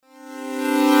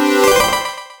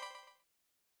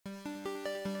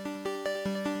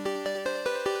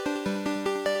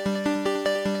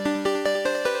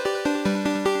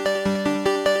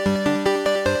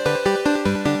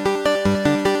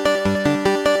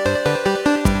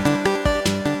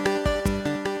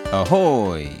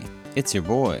Ahoy! It's your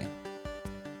boy.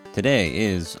 Today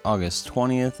is August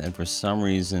 20th, and for some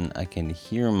reason I can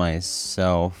hear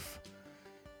myself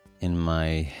in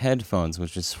my headphones,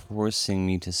 which is forcing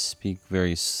me to speak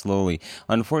very slowly.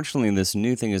 Unfortunately, this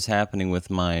new thing is happening with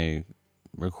my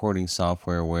recording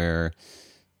software where,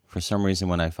 for some reason,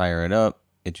 when I fire it up,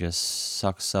 it just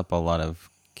sucks up a lot of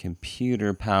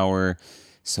computer power,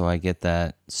 so I get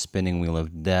that spinning wheel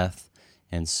of death.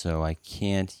 And so I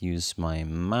can't use my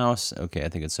mouse. Okay, I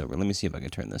think it's over. Let me see if I can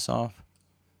turn this off.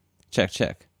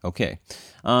 Check. Okay.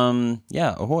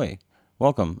 Ahoy.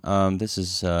 Welcome. This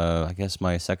is, I guess,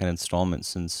 my second installment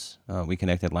since we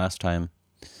connected last time.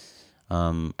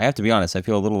 I have to be honest, I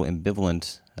feel a little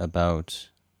ambivalent about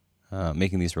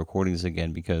making these recordings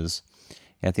again because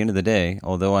at the end of the day,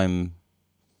 although I'm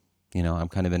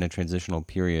kind of in a transitional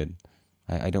period,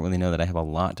 I don't really know that I have a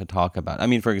lot to talk about. I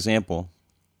mean, for example,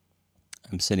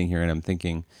 I'm sitting here and I'm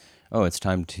thinking, oh, it's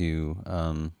time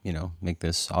to, make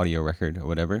this audio record or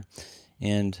whatever.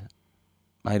 And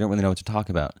I don't really know what to talk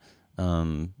about.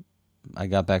 I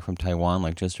got back from Taiwan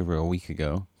like just over a week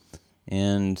ago.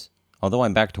 And although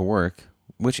I'm back to work,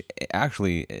 which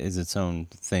actually is its own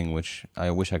thing, which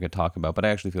I wish I could talk about, but I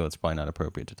actually feel it's probably not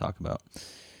appropriate to talk about.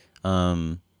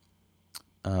 Other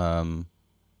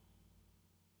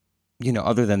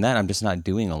than that, I'm just not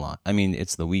doing a lot. I mean,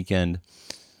 it's the weekend.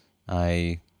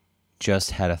 I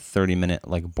just had a 30-minute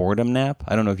boredom nap.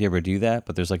 I don't know if you ever do that,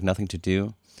 but there's nothing to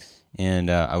do. And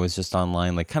I was just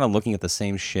online, kind of looking at the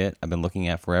same shit I've been looking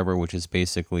at forever, which is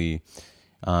basically,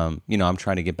 I'm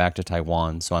trying to get back to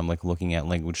Taiwan. So I'm looking at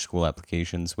language school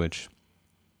applications, which,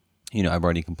 I've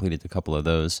already completed a couple of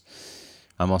those.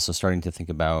 I'm also starting to think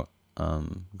about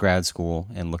grad school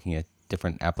and looking at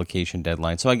different application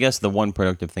deadlines. So I guess the one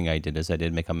productive thing I did is I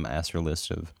did make a master list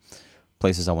of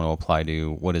places I want to apply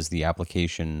to, what is the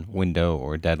application window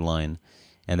or deadline,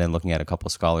 and then looking at a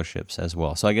couple scholarships as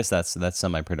well. So I guess that's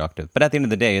semi-productive. But at the end of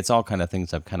the day, it's all kind of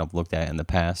things I've kind of looked at in the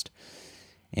past.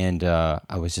 And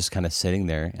I was just kind of sitting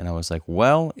there, and I was like,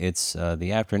 well, it's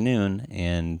the afternoon,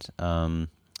 and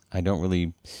I don't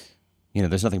really,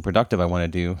 there's nothing productive I want to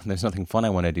do. There's nothing fun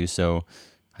I want to do, so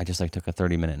I just took a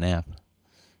 30-minute nap.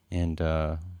 And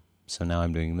so now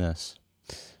I'm doing this.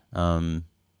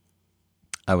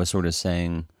 I was sort of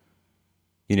saying,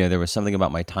 there was something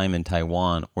about my time in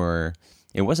Taiwan where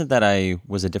it wasn't that I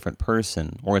was a different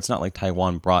person, or it's not like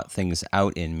Taiwan brought things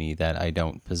out in me that I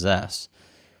don't possess.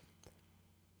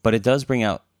 But it did bring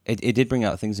out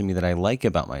things in me that I like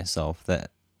about myself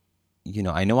that,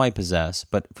 I know I possess,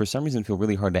 but for some reason feel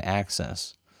really hard to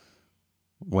access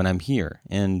when I'm here.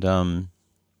 And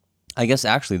I guess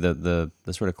actually the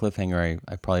sort of cliffhanger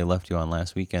I probably left you on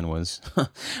last weekend was,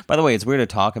 by the way, it's weird to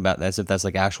talk about that as if that's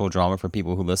actual drama for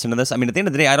people who listen to this. I mean, at the end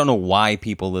of the day, I don't know why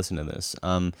people listen to this,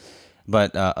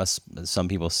 but some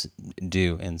people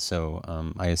do, and so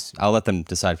I'll let them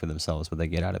decide for themselves what they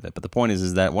get out of it. But the point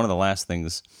is that one of the last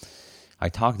things I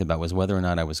talked about was whether or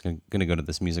not I was going to go to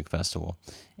this music festival,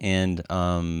 and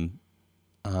although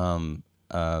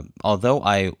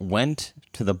I went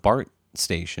to the BART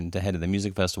station to head to the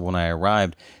music festival, when I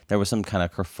arrived, there was some kind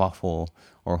of kerfuffle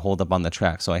or hold up on the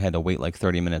track, so I had to wait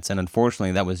 30 minutes. And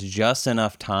unfortunately, that was just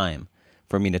enough time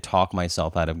for me to talk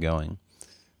myself out of going.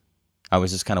 I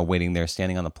was just kind of waiting there,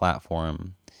 standing on the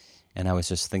platform, and I was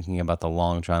just thinking about the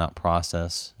long, drawn-out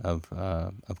process of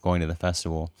going to the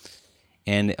festival.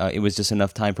 And it was just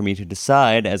enough time for me to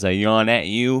decide, as I yawn at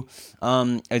you,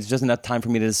 it's just enough time for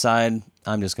me to decide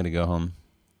I'm just going to go home.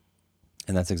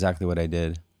 And that's exactly what I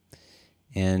did.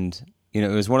 And, it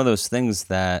was one of those things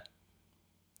that,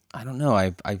 I don't know,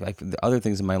 I other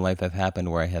things in my life have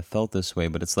happened where I have felt this way,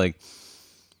 but it's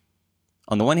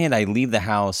on the one hand, I leave the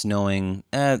house knowing,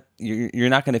 you're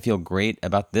not going to feel great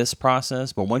about this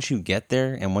process, but once you get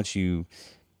there and once you,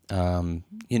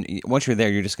 once you're there,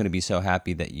 you're just going to be so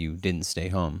happy that you didn't stay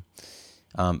home.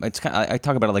 It's I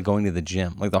talk about it going to the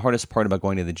gym. The hardest part about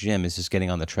going to the gym is just getting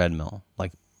on the treadmill,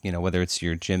 whether it's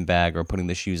your gym bag or putting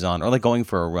the shoes on or going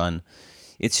for a run.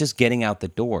 It's just getting out the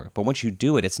door. But once you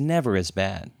do it, it's never as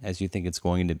bad as you think it's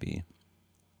going to be.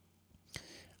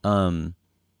 And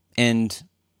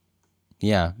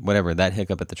yeah, whatever, that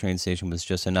hiccup at the train station was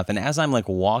just enough. And as I'm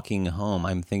walking home,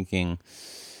 I'm thinking,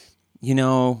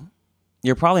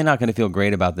 you're probably not going to feel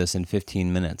great about this in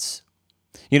 15 minutes.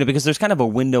 Because there's kind of a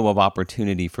window of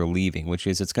opportunity for leaving, which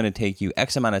is it's going to take you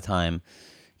X amount of time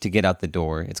to get out the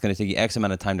door. It's going to take you X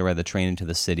amount of time to ride the train into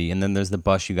the city. And then there's the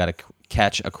bus you got to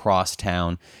catch across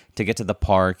town to get to the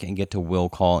park and get to will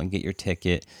call and get your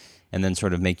ticket and then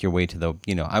sort of make your way to the,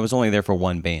 I was only there for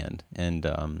one band. And,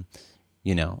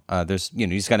 there's, you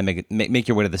just got to make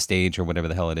your way to the stage or whatever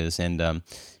the hell it is. And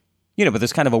But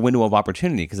there's kind of a window of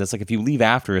opportunity because it's like if you leave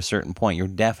after a certain point, you're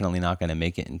definitely not going to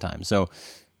make it in time. So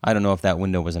I don't know if that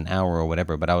window was an hour or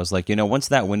whatever, but I was like, once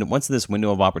this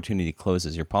window of opportunity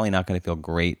closes, you're probably not going to feel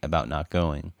great about not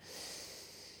going.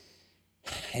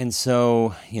 And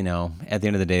so, at the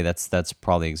end of the day, that's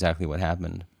probably exactly what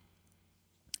happened.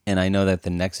 And I know that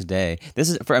the next day,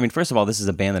 first of all, this is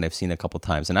a band that I've seen a couple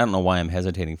times, and I don't know why I'm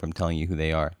hesitating from telling you who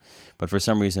they are, but for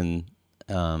some reason,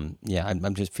 I'm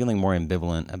just feeling more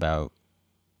ambivalent about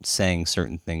saying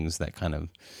certain things that kind of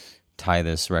tie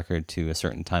this record to a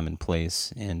certain time and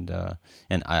place, and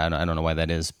I don't know why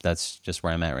that is. That's just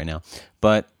where I'm at right now.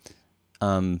 But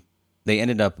they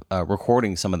ended up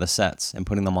recording some of the sets and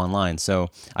putting them online. So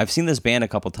I've seen this band a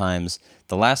couple times.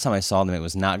 The last time I saw them, it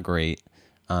was not great.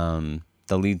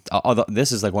 The lead, although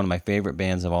this is like one of my favorite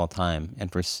bands of all time, and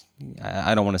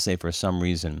I don't want to say for some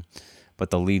reason, but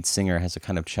the lead singer has a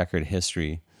kind of checkered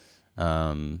history.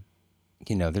 They're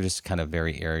just kind of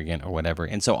very arrogant or whatever.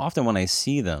 And so often when I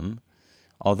see them,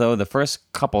 although the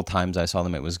first couple times I saw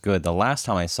them it was good, the last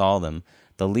time I saw them,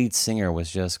 the lead singer was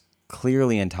just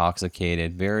clearly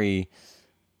intoxicated, very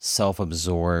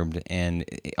self-absorbed, and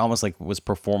it almost like was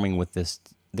performing with this.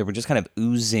 They were just kind of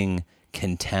oozing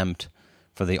contempt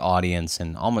for the audience,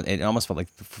 and it almost felt like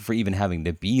for even having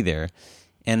to be there.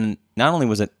 And not only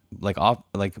was it like off,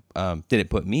 did it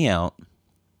put me out?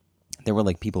 There were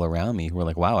like people around me who were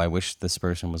like, "Wow, I wish this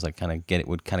person was like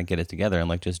would get it together and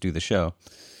like just do the show."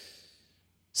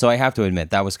 So I have to admit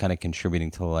that was kind of contributing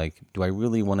to like, do I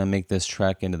really want to make this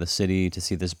trek into the city to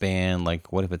see this band?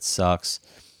 Like, what if it sucks?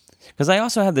 Because I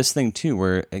also have this thing too,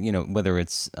 where whether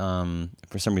it's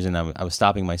for some reason I was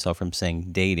stopping myself from saying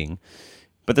dating,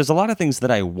 but there's a lot of things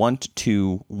that I want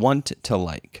to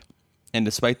like, and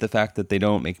despite the fact that they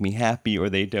don't make me happy or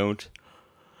they don't.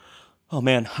 Oh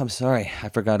man, I'm sorry, I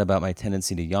forgot about my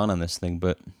tendency to yawn on this thing,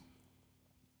 but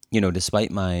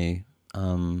despite my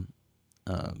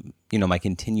my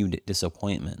continued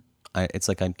disappointment, it's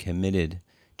like I'm committed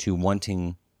to want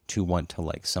to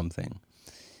like something.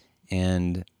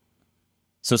 And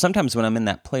so sometimes when I'm in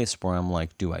that place where I'm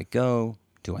like, do I go?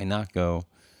 Do I not go?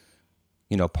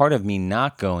 Part of me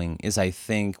not going is I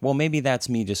think, well, maybe that's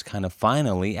me just kind of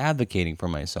finally advocating for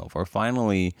myself or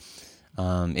finally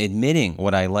admitting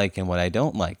what I like and what I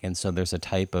don't like. And so there's a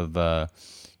type of,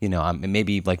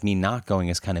 maybe like me not going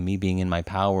is kind of me being in my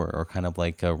power or kind of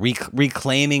like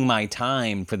reclaiming my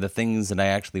time for the things that I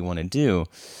actually want to do.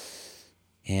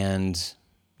 And,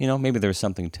 maybe there's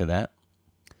something to that.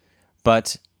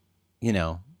 But,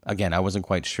 again, I wasn't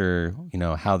quite sure,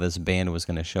 how this band was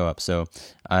going to show up. So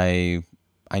I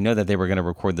know that they were going to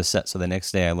record the set. So the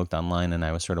next day I looked online and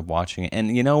I was sort of watching it.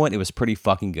 And you know what? It was pretty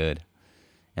fucking good.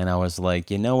 And I was like,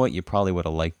 you know what? You probably would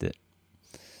have liked it.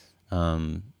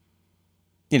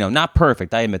 Not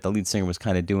perfect. I admit the lead singer was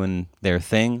kind of doing their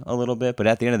thing a little bit. But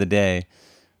at the end of the day,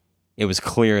 it was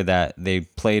clear that they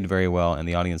played very well and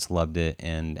the audience loved it.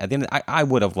 And at the end, I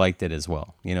would have liked it as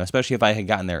well. Especially if I had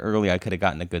gotten there early, I could have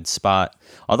gotten a good spot.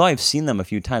 Although I've seen them a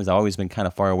few times, I've always been kind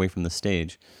of far away from the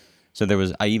stage.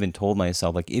 So I even told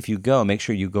myself, like, if you go, make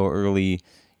sure you go early,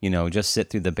 just sit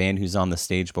through the band who's on the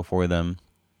stage before them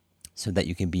so that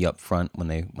you can be up front when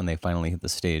they finally hit the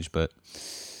stage. But,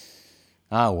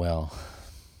 well.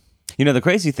 The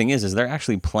crazy thing is they're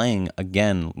actually playing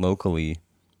again locally,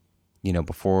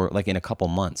 before, like, in a couple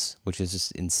months, which is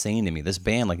just insane to me. This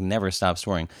band, like, never stops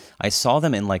touring. I saw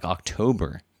them in, like,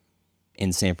 October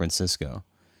in San Francisco.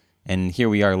 And here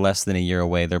we are less than a year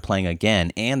away. They're playing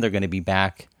again, and they're going to be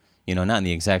back, not in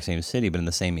the exact same city, but in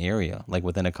the same area, like,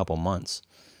 within a couple months.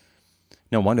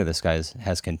 No wonder this guy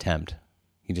has contempt.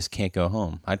 He just can't go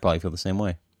home. I'd probably feel the same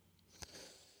way.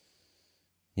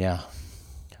 Yeah.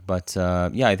 But,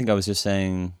 I think I was just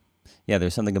saying,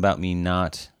 there's something about me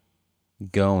not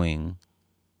going,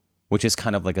 which is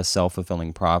kind of like a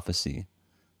self-fulfilling prophecy.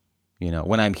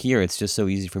 When I'm here, it's just so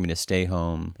easy for me to stay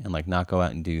home and like not go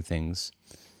out and do things.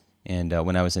 And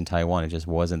when I was in Taiwan, it just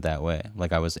wasn't that way.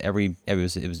 Like it was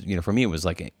for me, it was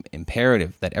like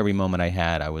imperative that every moment I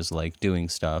had, I was like doing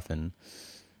stuff. And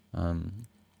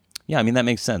that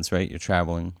makes sense, right? You're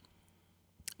traveling.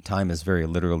 Time is very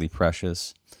literally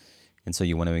precious. And so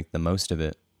you want to make the most of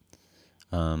it.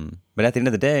 But at the end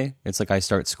of the day, it's like I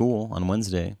start school on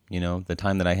Wednesday. The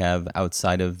time that I have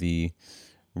outside of the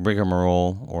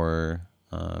rigmarole or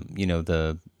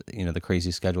the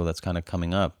crazy schedule that's kind of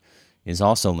coming up is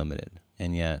also limited.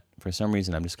 And yet, for some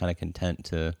reason, I'm just kind of content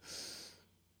to,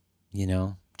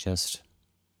 just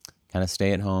kind of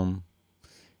stay at home,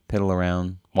 piddle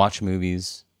around, watch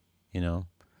movies,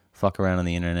 fuck around on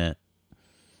the internet,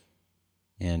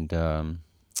 and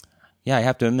Yeah, I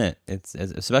have to admit,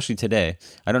 especially today.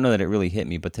 I don't know that it really hit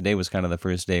me, but today was kind of the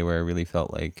first day where I really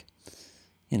felt like,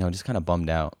 just kind of bummed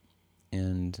out.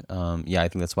 And yeah, I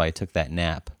think that's why I took that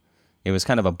nap. It was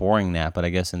kind of a boring nap, but I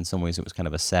guess in some ways it was kind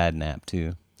of a sad nap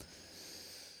too.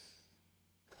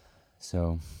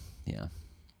 So, yeah.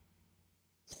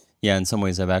 Yeah, in some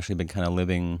ways I've actually been kind of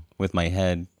living with my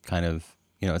head kind of,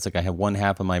 it's like I have one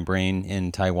half of my brain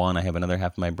in Taiwan, I have another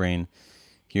half of my brain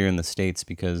here in the States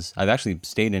because I've actually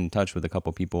stayed in touch with a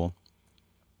couple people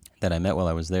that I met while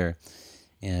I was there.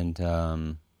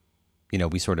 And,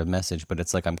 we sort of message, but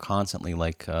it's like I'm constantly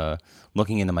like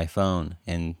looking into my phone,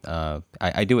 and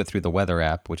I do it through the weather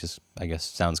app, which is, I guess,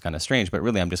 sounds kind of strange, but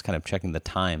really I'm just kind of checking the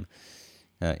time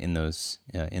in those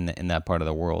in that part of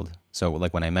the world. So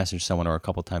like when I message someone, or a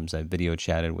couple times I video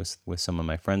chatted with some of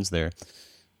my friends there,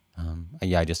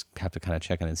 yeah, I just have to kind of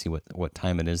check in and see what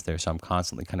time it is there. So I'm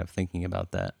constantly kind of thinking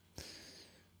about that,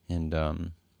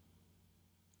 and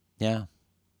yeah.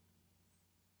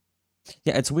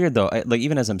 Yeah, it's weird though. Like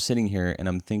even as I'm sitting here and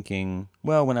I'm thinking,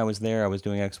 well, when I was there, I was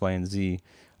doing X, Y, and Z.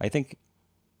 I think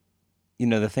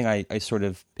the thing I sort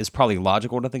of is probably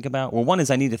logical to think about. Well, one is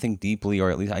I need to think deeply, or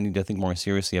at least I need to think more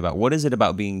seriously about what is it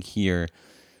about being here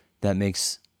that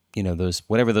makes those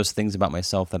whatever those things about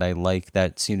myself that I like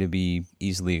that seem to be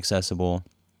easily accessible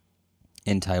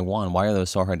in Taiwan. Why are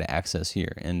those so hard to access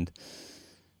here? And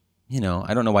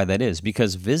I don't know why that is,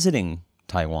 because visiting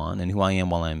Taiwan and who I am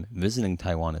while I'm visiting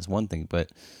Taiwan is one thing,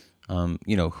 but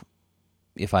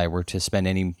if I were to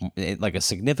spend like a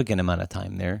significant amount of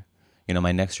time there,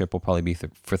 my next trip will probably be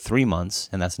for 3 months,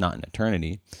 and that's not an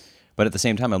eternity. But at the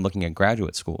same time, I'm looking at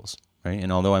graduate schools, right?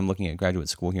 And although I'm looking at graduate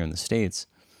school here in the States,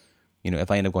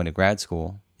 if I end up going to grad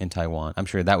school in Taiwan, I'm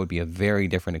sure that would be a very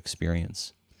different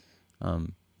experience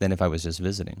than if I was just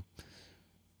visiting.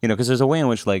 Because there's a way in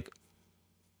which like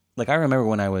I remember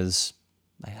when I was,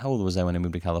 how old was I when I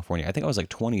moved to California? I think I was like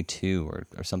 22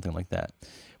 or something like that.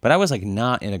 But I was like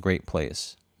not in a great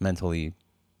place mentally,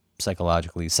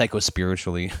 psychologically,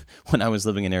 psychospiritually when I was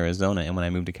living in Arizona and when I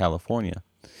moved to California.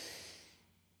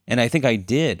 And I think I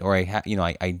did, or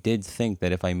I did think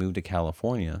that if I moved to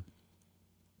California,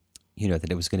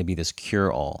 that it was going to be this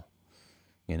cure-all.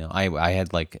 I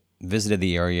had like visited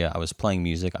the area. I was playing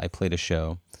music. I played a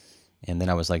show. And then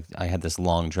I had this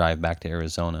long drive back to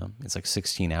Arizona. It's like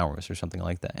 16 hours or something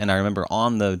like that. And I remember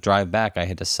on the drive back, I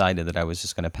had decided that I was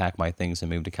just going to pack my things and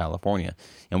move to California.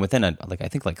 And within I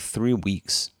think like 3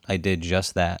 weeks, I did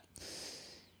just that.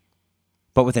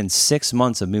 But within 6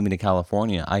 months of moving to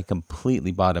California, I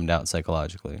completely bottomed out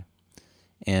psychologically.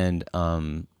 And,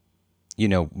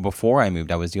 before I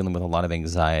moved, I was dealing with a lot of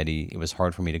anxiety. It was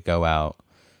hard for me to go out.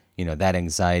 That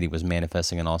anxiety was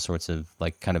manifesting in all sorts of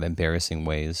like kind of embarrassing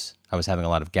ways. I was having a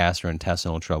lot of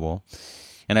gastrointestinal trouble.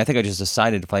 And I think I just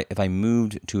decided if I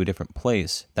moved to a different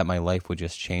place, that my life would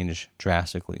just change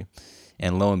drastically.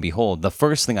 And lo and behold, the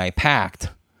first thing I packed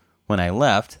when I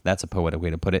left, that's a poetic way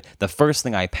to put it, the first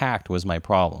thing I packed was my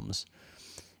problems.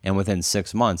 And within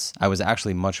 6 months, I was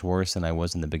actually much worse than I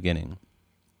was in the beginning.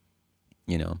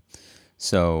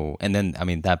 So, and then, I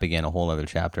mean, that began a whole other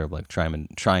chapter of like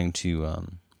trying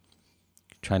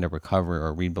to recover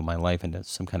or rebuild my life into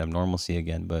some kind of normalcy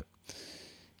again. But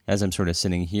as I'm sort of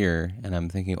sitting here and I'm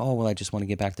thinking, oh, well, I just want to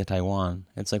get back to Taiwan.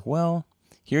 It's like, well,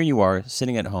 here you are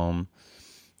sitting at home,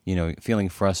 feeling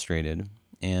frustrated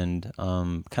and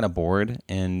kind of bored,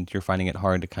 and you're finding it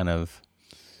hard to kind of,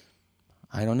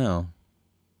 I don't know,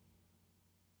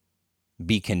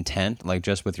 be content, like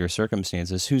just with your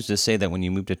circumstances. Who's to say that when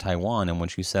you move to Taiwan and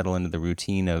once you settle into the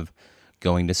routine of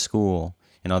going to school,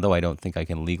 and although I don't think I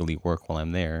can legally work while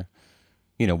I'm there,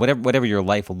 whatever your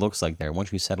life looks like there,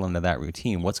 once you settle into that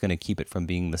routine, what's going to keep it from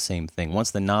being the same thing?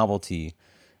 Once the novelty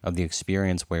of the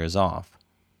experience wears off,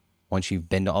 once you've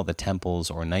been to all the temples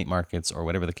or night markets or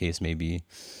whatever the case may be,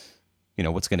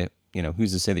 what's going to,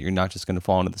 who's to say that you're not just going to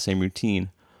fall into the same routine?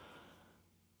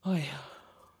 Oh, yeah.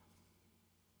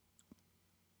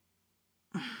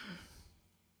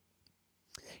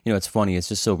 It's funny. It's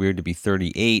just so weird to be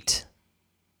 38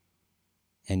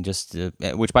 and just,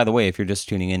 which by the way, if you're just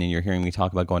tuning in and you're hearing me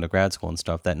talk about going to grad school and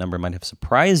stuff, that number might have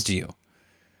surprised you.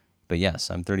 But yes,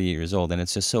 I'm 38 years old, and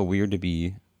it's just so weird to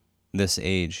be this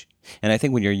age. And I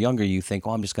think when you're younger, you think,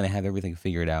 oh, I'm just going to have everything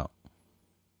figured out.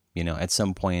 At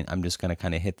some point, I'm just going to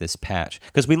kind of hit this patch.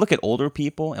 Because we look at older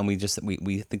people and we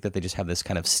think that they just have this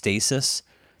kind of stasis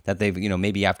that they've,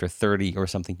 maybe after 30 or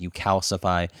something, you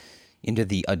calcify into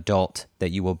the adult that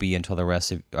you will be until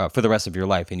for the rest of your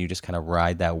life. And you just kind of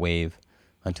ride that wave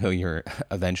until your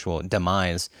eventual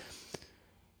demise.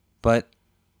 But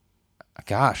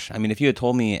gosh, I mean, if you had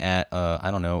told me at,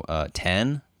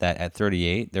 10 that at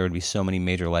 38 there would be so many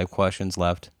major life questions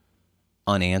left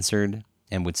unanswered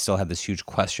and would still have this huge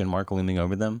question mark looming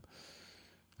over them,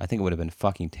 I think it would have been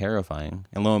fucking terrifying.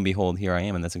 And lo and behold, here I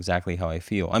am, and that's exactly how I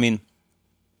feel. I mean,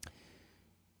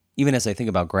 even as I think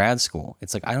about grad school,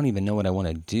 it's like I don't even know what I want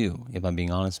to do, if I'm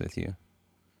being honest with you.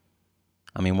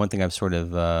 I mean, one thing I've sort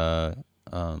of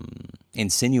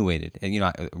insinuated,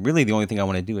 and really the only thing I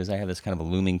want to do is I have this kind of a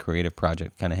looming creative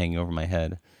project kind of hanging over my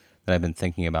head that I've been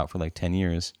thinking about for like 10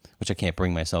 years, which I can't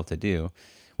bring myself to do.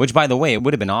 Which, by the way, it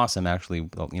would have been awesome, actually,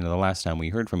 the last time we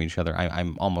heard from each other.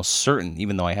 I'm almost certain,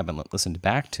 even though I haven't listened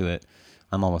back to it,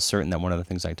 I'm almost certain that one of the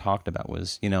things I talked about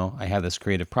was, I have this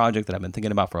creative project that I've been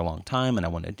thinking about for a long time, and I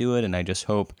want to do it, and I just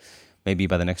hope maybe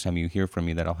by the next time you hear from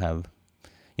me that I'll have,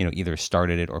 either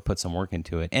started it or put some work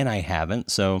into it. And I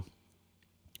haven't, so,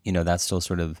 that's still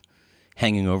sort of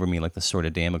hanging over me like the sword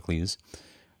of Damocles.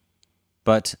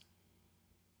 But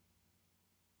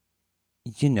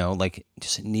like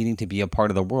just needing to be a part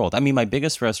of the world. I mean, my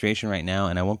biggest frustration right now,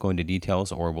 and I won't go into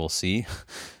details or we'll see,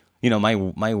 my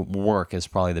work is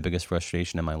probably the biggest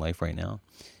frustration in my life right now.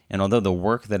 And although the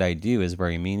work that I do is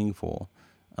very meaningful,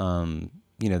 the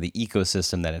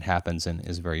ecosystem that it happens in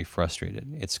is very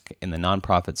frustrated. It's in the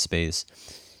nonprofit space.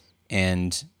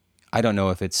 And I don't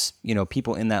know if it's,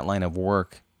 people in that line of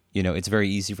work, it's very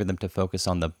easy for them to focus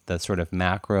on the sort of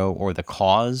macro or the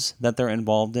cause that they're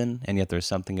involved in. And yet there's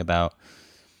something about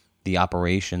the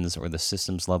operations or the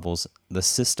systems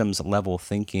level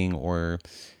thinking or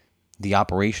the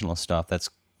operational stuff that's,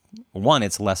 one,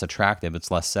 it's less attractive, it's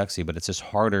less sexy, but it's just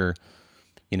harder.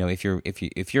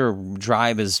 If your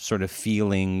drive is sort of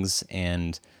feelings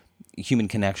and human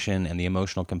connection and the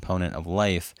emotional component of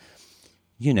life,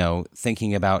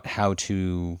 thinking about how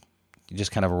to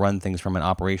just kind of run things from an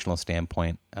operational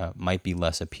standpoint might be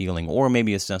less appealing, or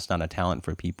maybe it's just not a talent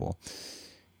for people.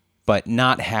 But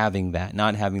not having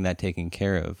that taken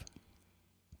care of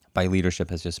by leadership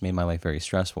has just made my life very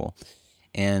stressful.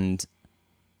 And,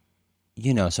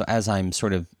 so as I'm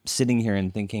sort of sitting here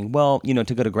and thinking, well,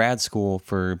 to go to grad school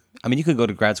you could go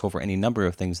to grad school for any number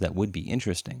of things that would be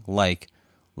interesting, like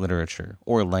literature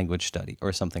or language study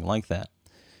or something like that.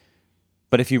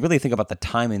 But if you really think about the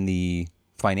time and the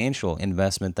financial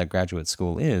investment that graduate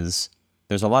school is,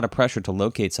 there's a lot of pressure to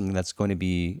locate something that's going to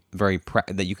be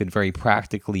that you could very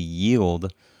practically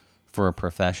yield for a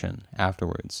profession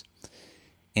afterwards.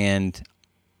 And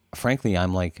frankly,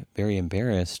 I'm like very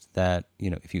embarrassed that,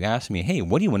 if you ask me, hey,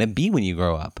 what do you want to be when you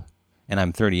grow up? And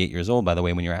I'm 38 years old, by the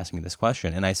way, when you're asking me this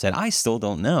question. And I said, I still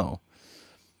don't know.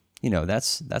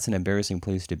 That's an embarrassing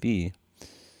place to be.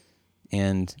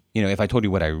 And, if I told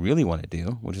you what I really want to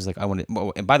do, which is like,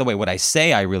 and by the way, what I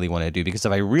say I really want to do, because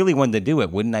if I really wanted to do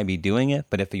it, wouldn't I be doing it?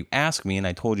 But if you ask me and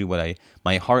I told you what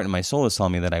my heart and my soul is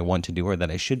telling me that I want to do or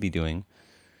that I should be doing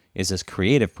is this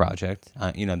creative project,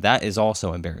 that is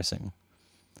also embarrassing.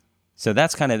 So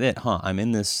that's kind of it, huh? I'm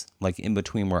in this like in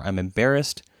between where I'm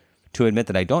embarrassed to admit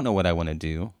that I don't know what I want to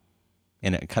do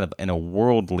in a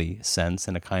worldly sense,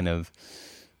 in a kind of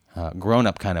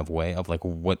grown-up kind of way of like,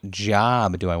 what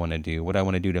job do I want to do? What do I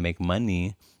want to do to make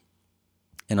money?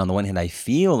 And on the one hand, I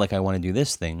feel like I want to do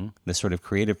this thing, this sort of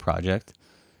creative project,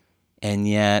 and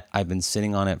yet I've been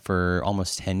sitting on it for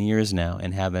almost 10 years now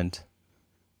and haven't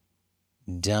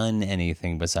done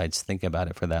anything besides think about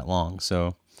it for that long.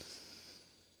 So,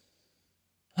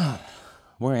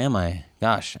 where am I?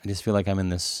 Gosh, I just feel like I'm in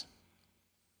this.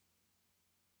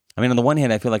 I mean, on the one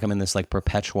hand, I feel like I'm in this like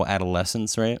perpetual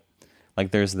adolescence, right?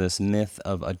 Like there's this myth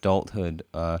of adulthood,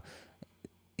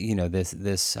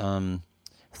 this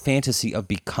fantasy of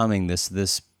becoming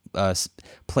this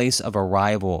place of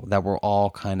arrival that we're all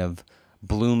kind of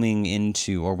blooming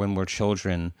into, or when we're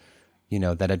children,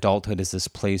 that adulthood is this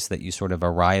place that you sort of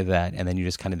arrive at and then you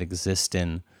just kind of exist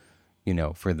in,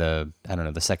 for the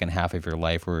second half of your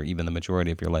life, or even the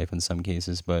majority of your life in some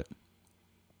cases. But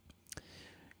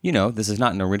this is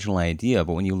not an original idea,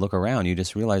 but when you look around, you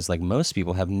just realize like most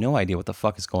people have no idea what the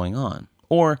fuck is going on.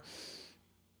 Or,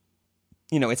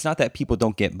 it's not that people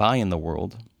don't get by in the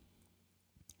world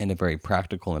in a very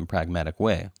practical and pragmatic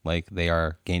way. Like they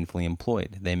are gainfully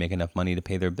employed. They make enough money to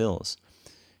pay their bills.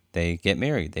 They get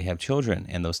married. They have children,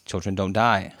 and those children don't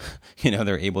die.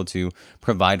 They're able to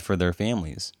provide for their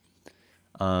families.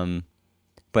 But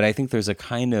I think there's a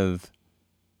kind of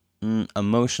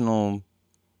emotional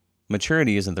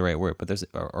maturity isn't the right word, but there's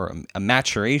or a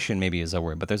maturation maybe is a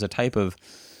word, but there's a type of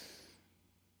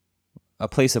a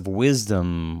place of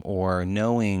wisdom or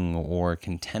knowing or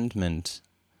contentment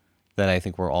that I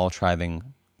think we're all trying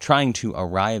to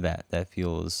arrive at that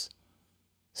feels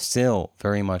still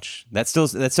very much that still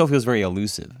feels very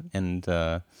elusive. And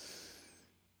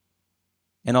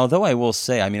And although I will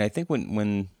say, I mean, I think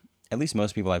when at least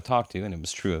most people I've talked to, and it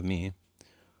was true of me,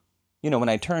 when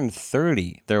I turned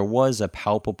 30, there was a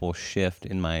palpable shift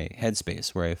in my headspace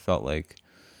where I felt like,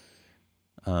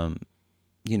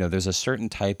 there's a certain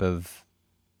type of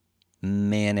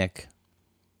manic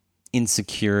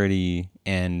insecurity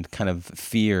and kind of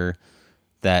fear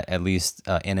that at least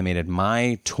animated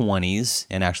my 20s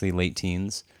and actually late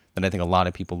teens that I think a lot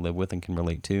of people live with and can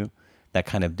relate to, that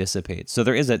kind of dissipates. So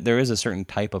there is a certain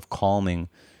type of calming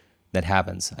that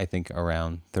happens, I think,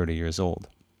 around 30 years old.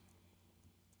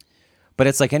 But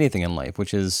it's like anything in life,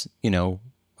 which is,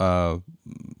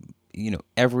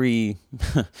 every,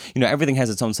 everything has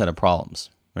its own set of problems,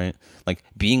 right? Like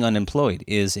being unemployed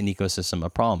is an ecosystem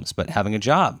of problems, but having a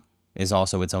job is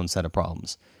also its own set of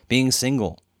problems. Being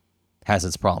single has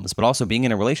its problems, but also being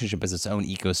in a relationship is its own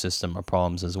ecosystem of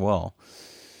problems as well.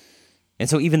 And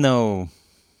so even though,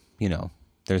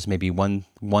 there's maybe one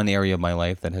area of my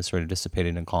life that has sort of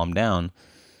dissipated and calmed down,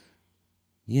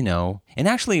 and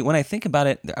actually when I think about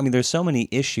it, I mean, there's so many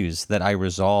issues that I've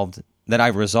resolved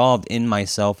in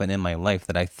myself and in my life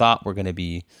that I thought were going to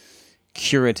be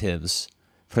curatives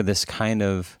for this kind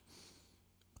of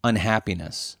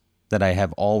unhappiness that I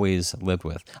have always lived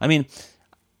with. I mean,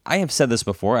 I have said this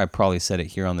before. I probably said it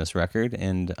here on this record,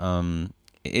 and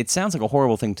it sounds like a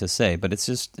horrible thing to say, but it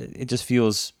just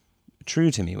feels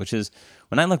true to me, which is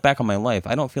when I look back on my life,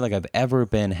 I don't feel like I've ever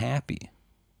been happy.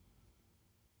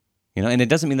 And it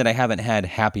doesn't mean that I haven't had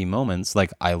happy moments,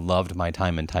 like I loved my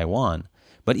time in Taiwan,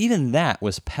 but even that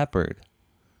was peppered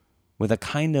with a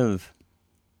kind of,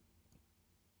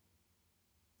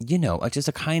 just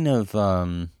a kind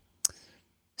of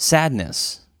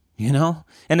sadness,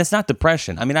 And it's not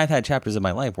depression. I mean, I've had chapters of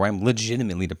my life where I'm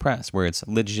legitimately depressed, where it's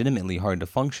legitimately hard to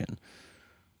function.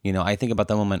 I think about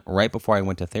the moment right before I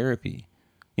went to therapy,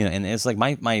 and it's like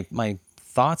my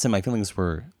thoughts and my feelings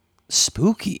were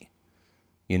spooky,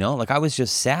 like I was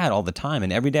just sad all the time.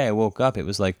 And every day I woke up, it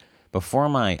was like before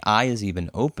my eyes even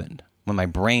opened, when my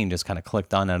brain just kind of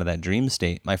clicked on out of that dream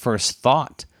state, my first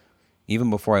thought, even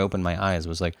before I opened my eyes,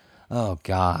 was like, oh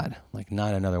God, like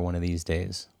not another one of these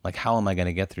days. Like, how am I going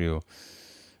to get through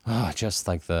just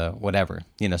like the whatever,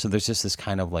 so there's just this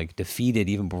kind of like defeated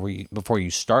even before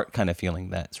you start kind of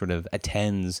feeling that sort of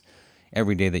attends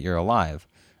every day that you're alive.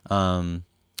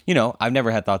 I've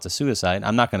never had thoughts of suicide.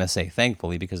 I'm not going to say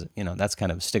thankfully because, that's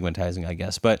kind of stigmatizing, I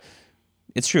guess, but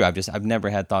it's true. I've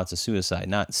never had thoughts of suicide,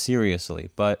 not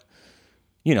seriously, but,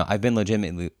 I've been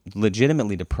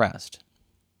legitimately depressed.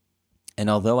 And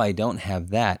although I don't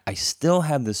have that, I still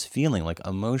have this feeling like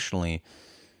emotionally,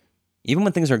 even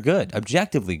when things are good,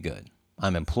 objectively good.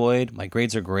 I'm employed. My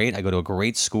grades are great. I go to a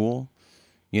great school.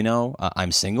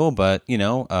 I'm single, but,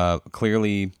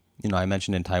 clearly, I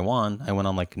mentioned in Taiwan, I went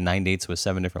on like 9 dates with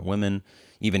 7 different women.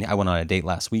 Even I went on a date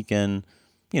last weekend.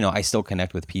 I still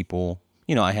connect with people.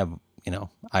 I have,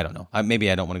 I don't know.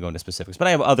 Maybe I don't want to go into specifics, but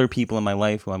I have other people in my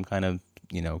life who I'm kind of,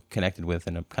 connected with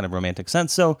in a kind of romantic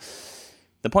sense. So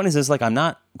the point is like, I'm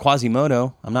not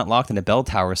Quasimodo. I'm not locked in a bell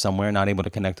tower somewhere, not able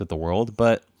to connect with the world,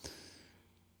 but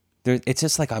it's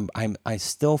just like I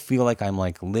still feel like I'm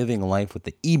like living life with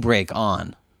the e-brake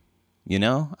on,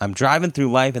 I'm driving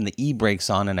through life and the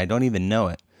e-brake's on and I don't even know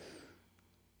it,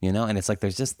 and it's like I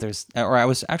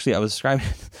was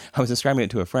describing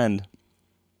it to a friend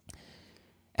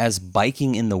as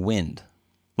biking in the wind.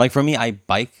 Like for me, I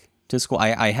bike to school.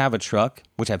 I have a truck,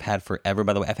 which I've had forever,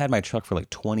 by the way. I've had my truck for like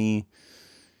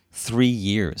 23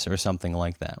 years or something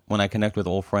like that. When I connect with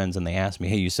old friends and they ask me,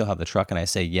 hey, you still have the truck? And I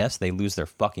say, yes, they lose their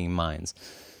fucking minds.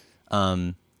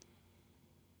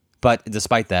 But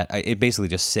despite that, it basically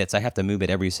just sits. I have to move it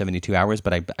every 72 hours,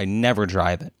 but I never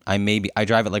drive it. I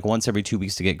drive it like once every 2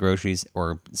 weeks to get groceries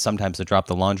or sometimes to drop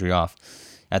the laundry off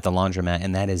at the laundromat,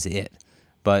 and that is it.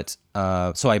 But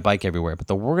so I bike everywhere. But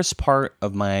the worst part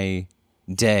of my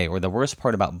day, or the worst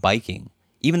part about biking,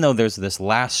 even though there's this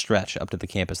last stretch up to the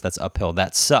campus that's uphill,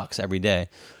 that sucks every day.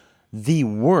 The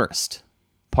worst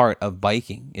part of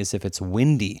biking is if it's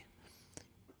windy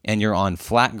and you're on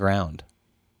flat ground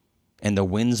and the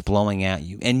wind's blowing at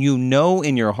you. And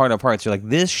in your heart of hearts, you're like,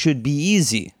 this should be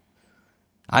easy.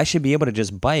 I should be able to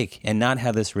just bike and not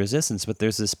have this resistance. But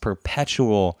there's this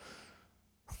perpetual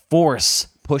force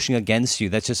pushing against you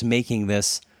that's just making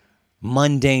this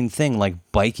mundane thing like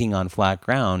biking on flat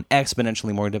ground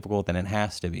exponentially more difficult than it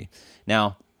has to be.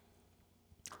 Now,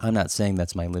 I'm not saying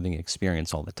that's my living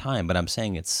experience all the time, but I'm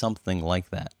saying it's something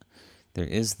like that. There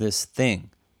is this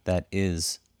thing that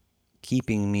is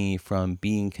keeping me from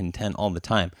being content all the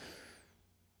time.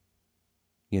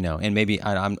 And maybe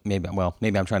I'm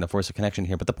trying to force a connection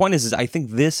here, but the point is I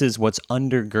think this is what's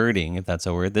undergirding, if that's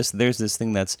a word. There's this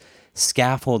thing that's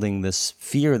scaffolding this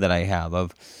fear that I have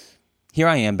of, here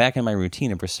I am back in my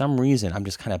routine, and for some reason I'm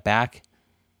just kind of back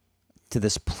to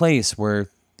this place where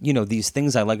these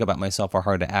things I like about myself are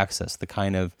hard to access. The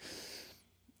kind of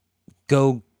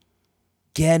go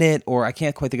get it, or I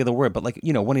can't quite think of the word, but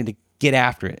wanting to get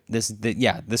after it. This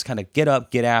kind of get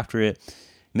up, get after it,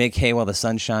 make hay while the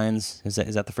sun shines. Is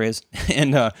that the phrase?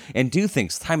 And do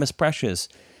things. Time is precious.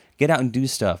 Get out and do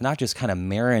stuff, not just kind of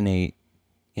marinate,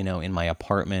 in my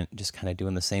apartment, just kind of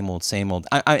doing the same old.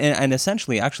 And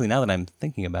essentially, actually, now that I'm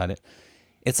thinking about it,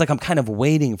 it's like I'm kind of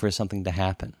waiting for something to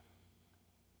happen.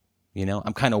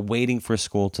 I'm kind of waiting for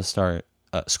school to start.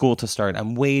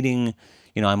 I'm waiting.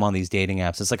 I'm on these dating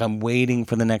apps. It's like I'm waiting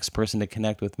for the next person to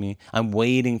connect with me. I'm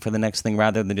waiting for the next thing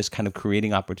rather than just kind of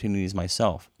creating opportunities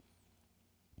myself.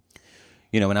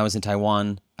 When I was in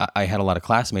Taiwan, I had a lot of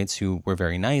classmates who were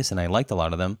very nice, and I liked a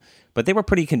lot of them, but they were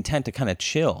pretty content to kind of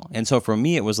chill. And so for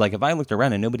me, it was like if I looked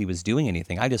around and nobody was doing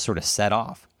anything, I just sort of set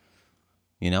off.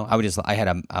 I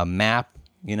had a map,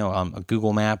 a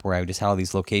Google map where I just had all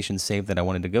these locations saved that I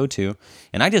wanted to go to,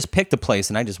 and I just picked a place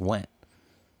and I just went,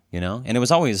 and it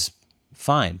was always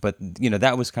fine. But,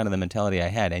 that was kind of the mentality I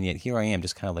had, and yet here I am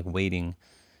just kind of like waiting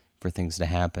for things to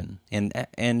happen.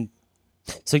 And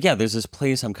so, yeah, there's this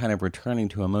place I'm kind of returning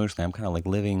to emotionally. I'm kind of like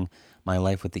living my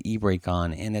life with the e-brake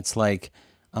on. And it's like,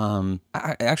 I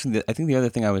think the other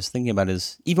thing I was thinking about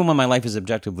is even when my life is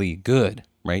objectively good,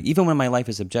 right? Even when my life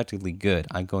is objectively good,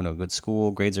 I'm going to a good school,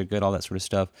 grades are good, all that sort of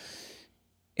stuff.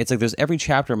 It's like there's every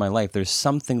chapter of my life, there's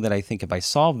something that I think if I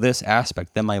solve this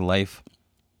aspect, then my life,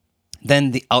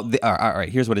 all right,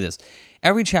 here's what it is.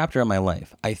 Every chapter of my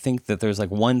life, I think that there's like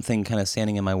one thing kind of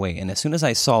standing in my way. And as soon as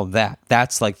I solve that,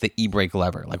 that's like the e-brake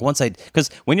lever. Like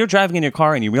because when you're driving in your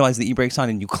car and you realize the e-brake's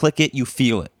on and you click it, you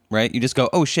feel it, right? You just go,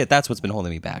 oh shit, that's what's been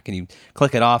holding me back. And you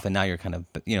click it off and now you're kind of,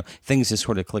 things just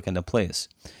sort of click into place.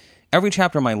 Every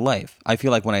chapter of my life, I feel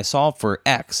like when I solve for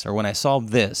X or when I solve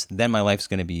this, then my life's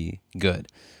going to be good.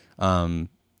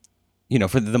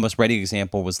 For the most ready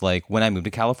example was like when I moved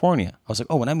to California. I was like,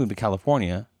 oh, when I moved to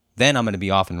California, then I'm going to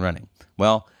be off and running.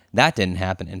 Well, that didn't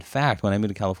happen. In fact, when I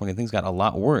moved to California, things got a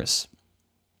lot worse.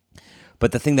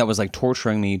 But the thing that was like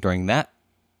torturing me during that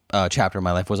chapter of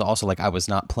my life was also like I was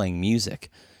not playing music.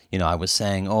 I was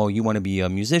saying, oh, you want to be a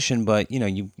musician, but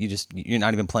you're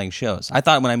not even playing shows. I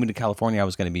thought when I moved to California, I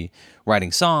was going to be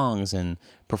writing songs and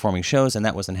performing shows, and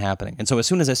that wasn't happening. And so as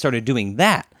soon as I started doing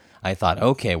that, I thought,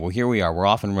 okay, well, here we are. We're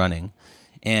off and running.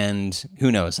 And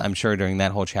who knows? I'm sure during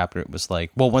that whole chapter, it was like,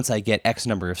 well, once I get X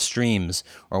number of streams,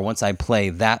 or once I play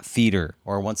that theater,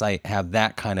 or once I have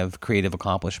that kind of creative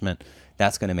accomplishment,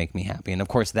 that's going to make me happy. And of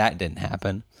course, that didn't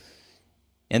happen.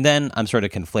 And then I'm sort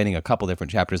of conflating a couple different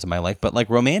chapters of my life, but like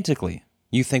romantically,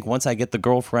 you think once I get the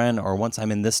girlfriend or once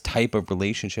I'm in this type of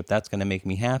relationship, that's going to make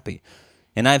me happy.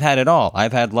 And I've had it all.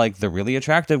 I've had like the really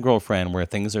attractive girlfriend where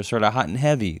things are sort of hot and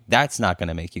heavy. That's not going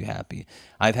to make you happy.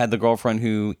 I've had the girlfriend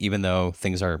who, even though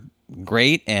things are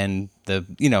great and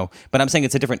but I'm saying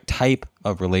it's a different type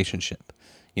of relationship.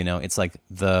 It's like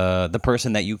the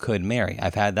person that you could marry.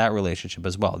 I've had that relationship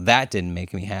as well. That didn't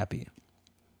make me happy.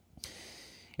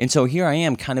 And so here I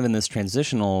am kind of in this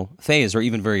transitional phase, or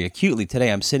even very acutely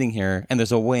today, I'm sitting here and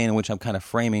there's a way in which I'm kind of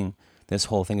framing this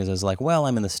whole thing is like, well,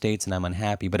 I'm in the States and I'm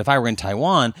unhappy, but if I were in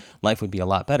Taiwan, life would be a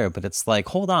lot better. But it's like,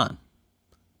 hold on.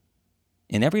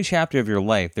 In every chapter of your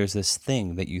life, there's this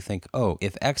thing that you think, oh,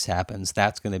 if X happens,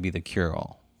 that's going to be the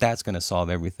cure-all. That's going to solve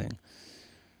everything.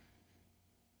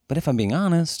 But if I'm being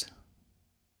honest,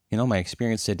 my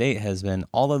experience to date has been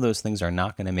all of those things are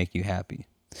not going to make you happy.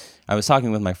 I was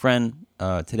talking with my friend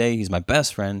today. He's my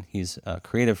best friend. He's a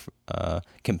creative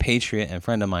compatriot and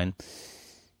friend of mine.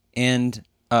 And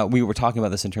we were talking about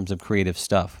this in terms of creative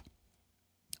stuff,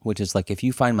 which is like if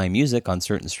you find my music on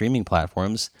certain streaming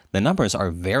platforms, the numbers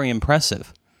are very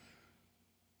impressive.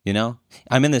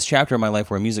 I'm in this chapter of my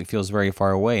life where music feels very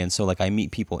far away. And so like I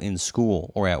meet people in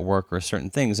school or at work or certain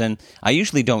things. And I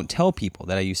usually don't tell people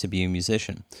that I used to be a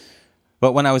musician.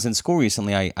 But when I was in school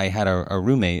recently, I had a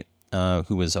roommate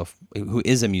who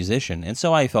is a musician. And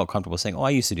so I felt comfortable saying, oh, I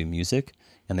used to do music.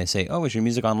 And they say, oh, is your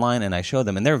music online? And I show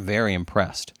them and they're very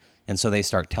impressed. And so they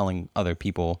start telling other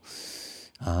people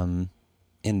in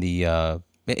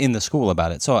the school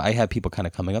about it. So I had people kind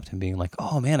of coming up to me being like,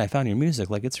 oh man, I found your music.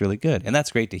 Like, it's really good. And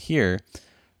that's great to hear.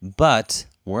 But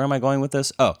where am I going with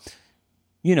this? Oh,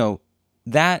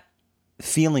 that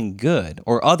feeling good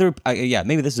or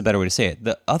maybe this is a better way to say it.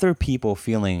 The other people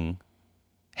feeling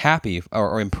happy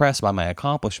or impressed by my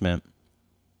accomplishment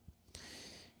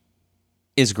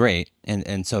is great.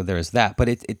 And so there's that. But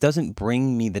it doesn't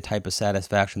bring me the type of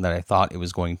satisfaction that I thought it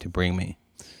was going to bring me,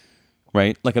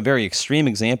 right? Like a very extreme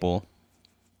example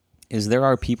is there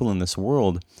are people in this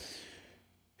world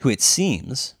who it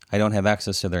seems, I don't have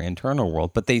access to their internal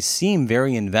world, but they seem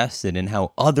very invested in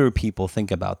how other people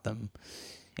think about them.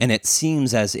 And it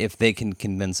seems as if they can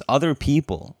convince other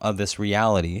people of this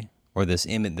reality or this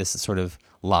image, this sort of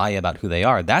lie about who they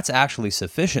are. That's actually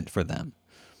sufficient for them.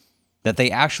 That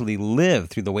they actually live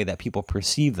through the way that people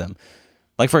perceive them.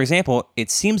 Like, for example,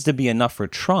 it seems to be enough for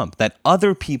Trump that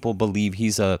other people believe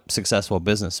he's a successful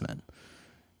businessman.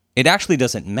 It actually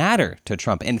doesn't matter to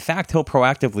Trump. In fact, he'll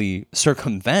proactively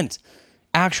circumvent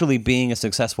actually being a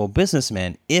successful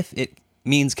businessman if it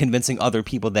means convincing other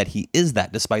people that he is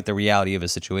that, despite the reality of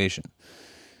his situation.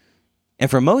 And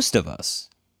for most of us,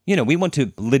 we want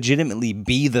to legitimately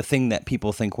be the thing that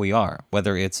people think we are,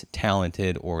 whether it's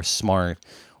talented or smart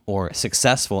or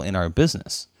successful in our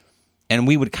business. And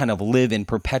we would kind of live in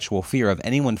perpetual fear of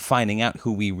anyone finding out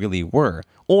who we really were.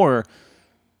 Or,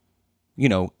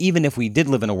 even if we did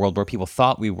live in a world where people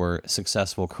thought we were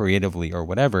successful creatively or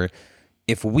whatever,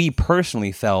 if we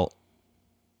personally felt,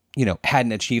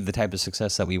 hadn't achieved the type of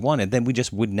success that we wanted, then we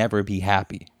just would never be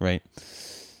happy, right?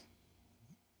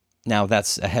 Now,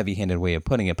 that's a heavy-handed way of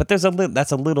putting it, but that's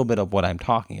a little bit of what I'm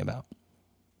talking about.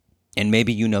 And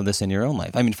maybe you know this in your own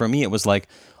life. I mean, for me, it was like,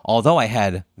 although I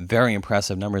had very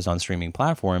impressive numbers on streaming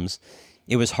platforms,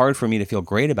 it was hard for me to feel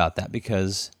great about that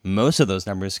because most of those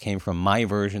numbers came from my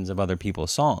versions of other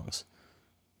people's songs,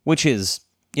 which is,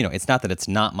 it's not that it's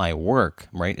not my work,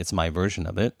 right? It's my version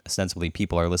of it. Ostensibly,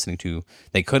 people are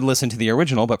they could listen to the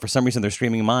original, but for some reason they're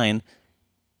streaming mine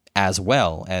as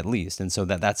well, at least. And so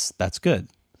that's good.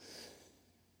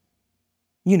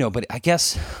 But I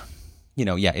guess,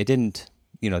 it didn't,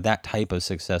 that type of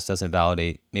success doesn't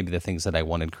validate maybe the things that I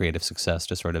wanted creative success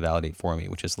to sort of validate for me,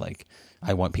 which is like,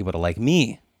 I want people to like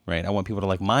me, right? I want people to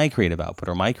like my creative output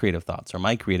or my creative thoughts or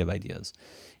my creative ideas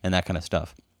and that kind of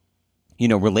stuff.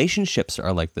 Relationships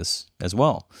are like this as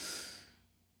well.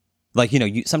 Like,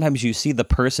 sometimes you see the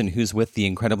person who's with the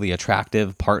incredibly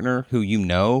attractive partner who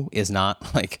is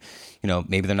not like,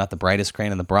 maybe they're not the brightest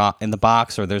crayon in the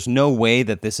box, or there's no way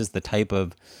that this is the type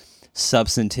of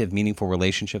substantive, meaningful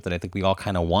relationship that I think we all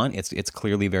kind of want. It's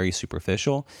clearly very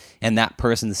superficial, and that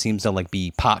person seems to like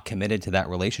be pot committed to that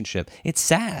relationship. It's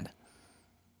sad,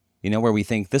 where we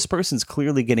think this person's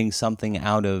clearly getting something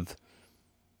out of,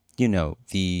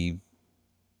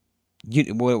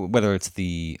 whether it's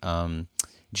the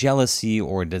jealousy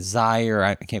or desire.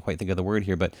 I can't quite think of the word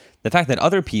here, but the fact that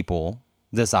other people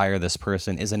desire this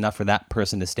person is enough for that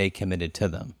person to stay committed to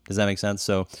them. Does that make sense?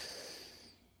 So,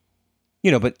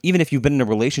 but even if you've been in a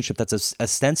relationship that's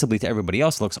ostensibly to everybody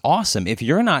else looks awesome, if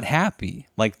you're not happy,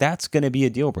 like that's going to be a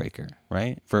deal breaker,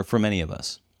 right? For many of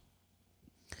us.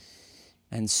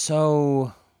 And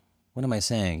so, what am I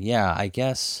saying? Yeah, I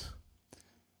guess,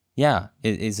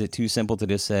 is it too simple to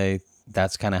just say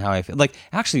that's kind of how I feel? Like,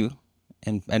 actually,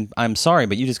 and I'm sorry,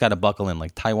 but you just got to buckle in.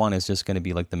 Like, Taiwan is just going to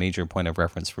be like the major point of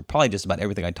reference for probably just about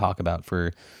everything I talk about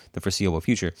for the foreseeable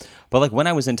future. But like when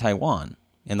I was in Taiwan,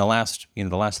 in the last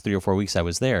 3 or 4 weeks I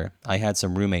was there, I had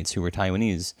some roommates who were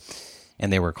Taiwanese,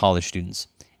 and they were college students,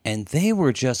 and they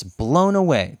were just blown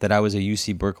away that I was a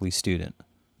UC Berkeley student.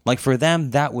 Like for them,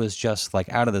 that was just like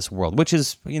out of this world, which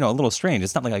is, a little strange.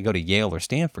 It's not like I go to Yale or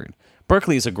Stanford.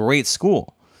 Berkeley is a great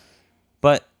school,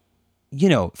 but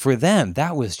for them,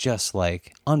 that was just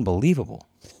like unbelievable.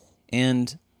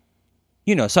 And,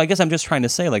 so I guess I'm just trying to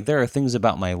say, like, there are things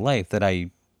about my life that I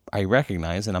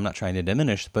recognize, and I'm not trying to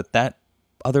diminish, but that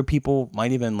other people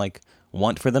might even like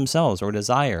want for themselves or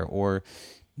desire, or,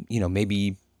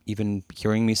 maybe even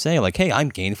hearing me say like, hey,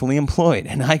 I'm gainfully employed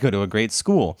and I go to a great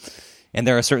school. And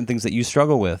there are certain things that you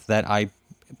struggle with that I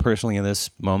personally in this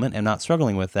moment am not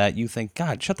struggling with, that you think,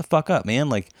 God, shut the fuck up, man.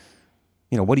 Like,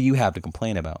 what do you have to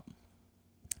complain about?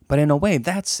 But in a way,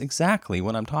 that's exactly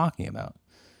what I'm talking about.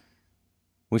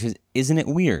 Which is, isn't it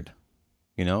weird?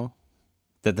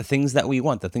 That the things that we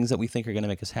want, the things that we think are going to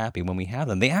make us happy, when we have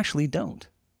them, they actually don't.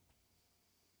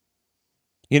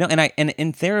 And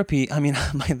in therapy, I mean,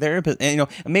 my therapist,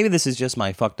 maybe this is just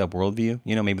my fucked up worldview.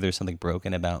 Maybe there's something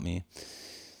broken about me.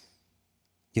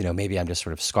 Maybe I'm just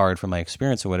sort of scarred from my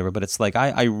experience or whatever, but it's like,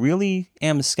 I really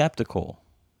am skeptical,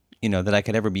 that I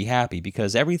could ever be happy,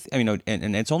 because everything,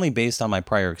 and it's only based on my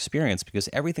prior experience, because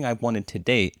everything I've wanted to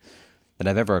date that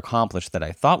I've ever accomplished that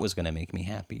I thought was going to make me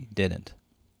happy didn't.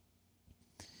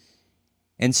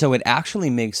 And so it actually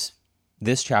makes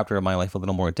this chapter of my life a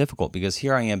little more difficult, because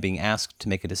here I am being asked to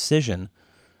make a decision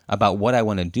about what I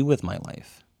want to do with my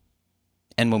life.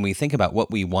 And when we think about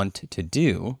what we want to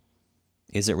do,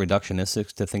 is it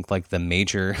reductionistic to think like the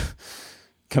major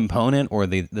component or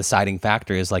the deciding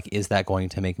factor is like, is that going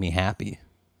to make me happy?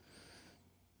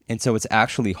 And so it's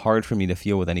actually hard for me to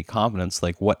feel with any confidence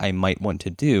like what I might want to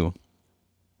do,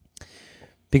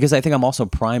 because I think I'm also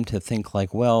primed to think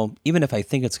like, well, even if I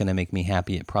think it's going to make me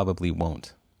happy, it probably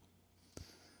won't.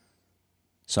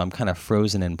 So I'm kind of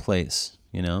frozen in place,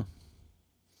 you know?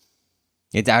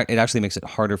 It actually makes it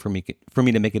harder for me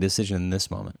to make a decision in this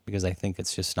moment, because I think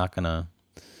it's just not gonna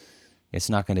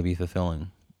be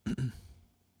fulfilling.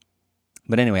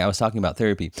 But anyway, I was talking about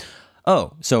therapy.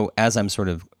 Oh, so as I'm sort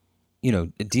of,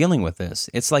 dealing with this,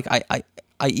 it's like I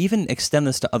even extend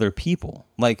this to other people,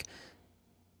 like,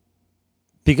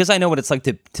 because I know what it's like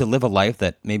to live a life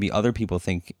that maybe other people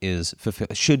think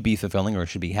should be fulfilling or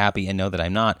should be happy, and know that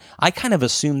I'm not. I kind of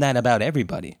assume that about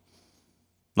everybody.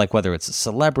 Like whether it's a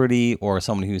celebrity or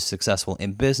someone who's successful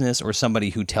in business or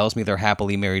somebody who tells me they're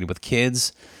happily married with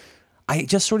kids, I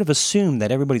just sort of assume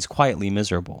that everybody's quietly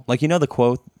miserable. Like, the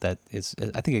quote that is,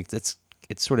 I think it's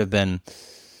sort of been,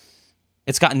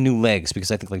 it's gotten new legs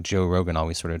because I think like Joe Rogan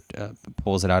always sort of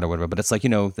pulls it out or whatever. But it's like,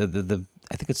 the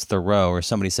I think it's Thoreau or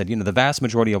somebody said, the vast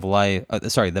majority of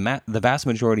the vast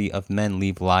majority of men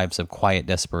lead lives of quiet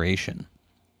desperation.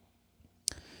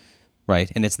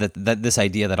 Right, and it's that this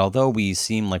idea that although we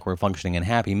seem like we're functioning and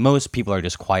happy, most people are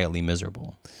just quietly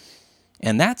miserable.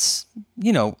 And that's,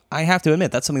 I have to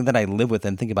admit, that's something that I live with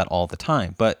and think about all the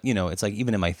time. But, it's like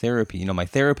even in my therapy, my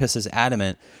therapist is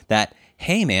adamant that,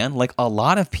 hey, man, like a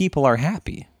lot of people are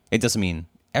happy. It doesn't mean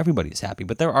everybody's happy,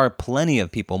 but there are plenty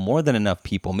of people, more than enough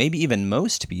people, maybe even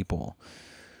most people,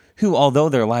 who, although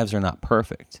their lives are not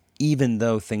perfect, even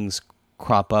though things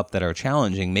crop up that are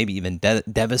challenging, maybe even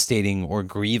devastating or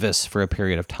grievous for a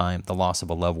period of time, the loss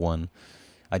of a loved one,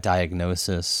 a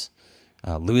diagnosis,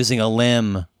 losing a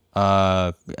limb,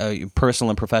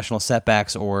 personal and professional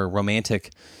setbacks, or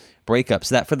romantic breakups.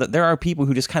 There are people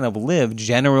who just kind of live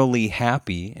generally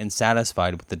happy and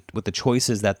satisfied with the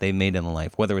choices that they made in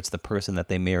life, whether it's the person that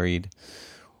they married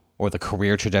or the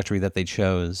career trajectory that they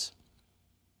chose.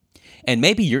 And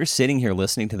maybe you're sitting here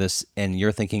listening to this and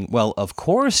you're thinking, well, of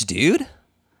course, dude.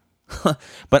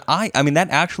 But I mean,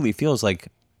 that actually feels like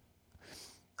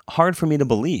hard for me to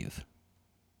believe.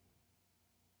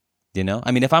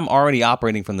 I mean, if I'm already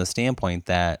operating from the standpoint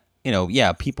that,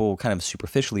 people kind of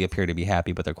superficially appear to be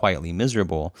happy, but they're quietly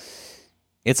miserable.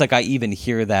 It's like I even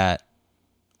hear that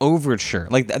overture.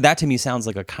 Like that to me sounds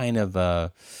like a kind of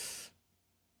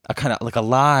like a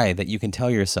lie that you can tell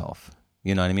yourself.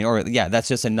 You know what I mean? Or yeah, that's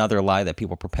just another lie that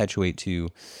people perpetuate to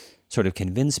sort of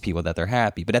convince people that they're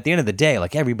happy. But at the end of the day,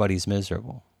 like everybody's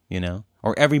miserable,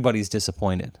 or everybody's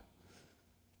disappointed.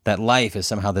 That life is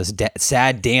somehow this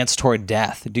sad dance toward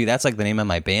death. Dude, that's like the name of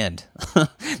my band.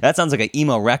 That sounds like an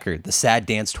emo record, The Sad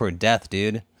Dance Toward Death,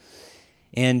 dude.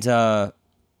 And, gosh,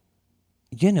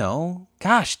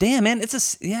 damn, man,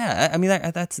 I mean,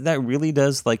 that really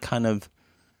does like kind of,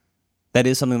 that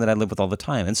is something that I live with all the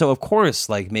time. And so, of course,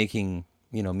 like making,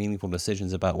 meaningful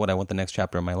decisions about what I want the next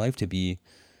chapter of my life to be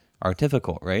are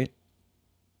difficult, right?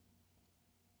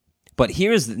 But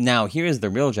here's the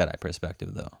real Jedi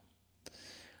perspective, though.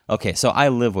 Okay, so I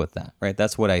live with that, right?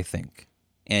 That's what I think.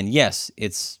 And yes,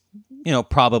 it's,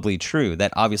 probably true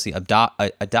that obviously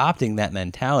adopting that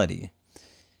mentality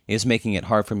is making it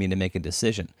hard for me to make a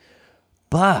decision.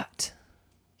 But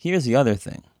here's the other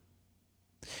thing.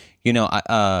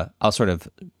 I'll sort of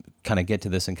kind of get to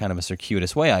this in kind of a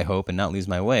circuitous way, I hope, and not lose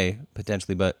my way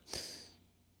potentially. But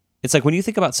it's like when you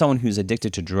think about someone who's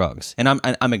addicted to drugs, and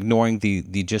I'm ignoring the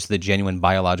genuine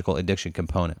biological addiction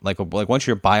component. Like once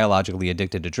you're biologically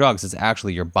addicted to drugs, it's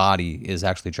actually your body is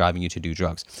actually driving you to do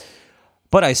drugs.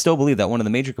 But I still believe that one of the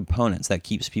major components that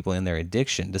keeps people in their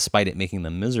addiction, despite it making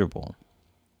them miserable,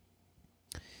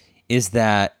 is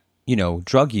that,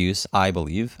 drug use, I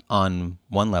believe, on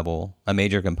one level, a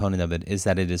major component of it is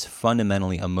that it is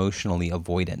fundamentally emotionally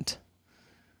avoidant.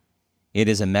 It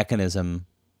is a mechanism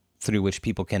through which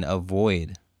people can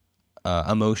avoid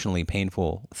emotionally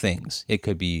painful things. It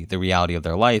could be the reality of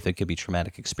their life. It could be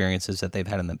traumatic experiences that they've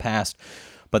had in the past.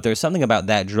 But there's something about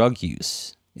that drug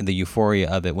use and the euphoria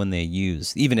of it when they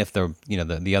use, even if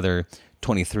the other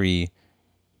 23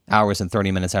 hours and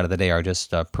 30 minutes out of the day are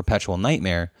just a perpetual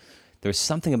nightmare. There's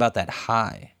something about that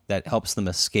high that helps them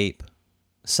escape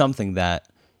something that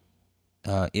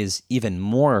is even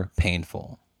more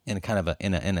painful in kind of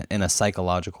in a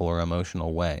psychological or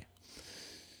emotional way.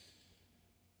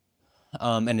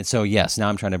 And so, yes, now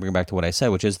I'm trying to bring back to what I said,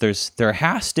 which is there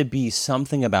has to be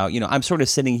something about, I'm sort of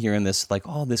sitting here in this, like,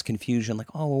 all this confusion,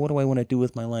 like, oh, well, what do I want to do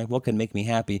with my life? What can make me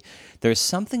happy? There's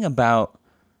something about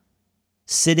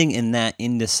sitting in that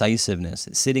indecisiveness,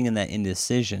 sitting in that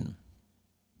indecision,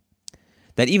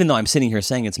 that even though I'm sitting here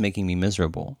saying it's making me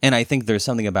miserable, and I think there's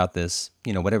something about this,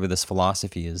 whatever this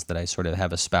philosophy is that I sort of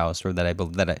have espoused, or that I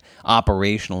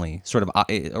operationally sort of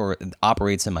or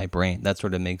operates in my brain, that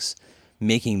sort of makes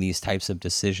making these types of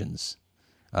decisions,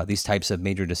 these types of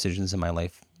major decisions in my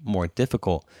life more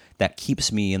difficult, that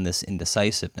keeps me in this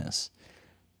indecisiveness.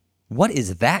 What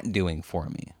is that doing for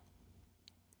me?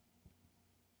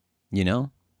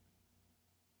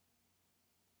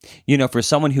 For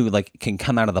someone who can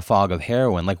come out of the fog of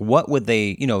heroin, what would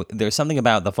they, there's something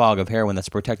about the fog of heroin that's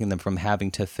protecting them from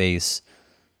having to face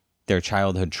their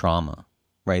childhood trauma,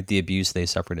 right? The abuse they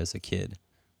suffered as a kid.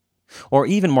 Or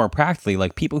even more practically,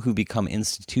 people who become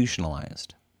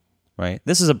institutionalized, right?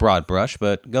 This is a broad brush,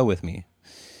 but go with me.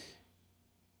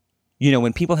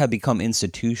 When people have become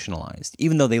institutionalized,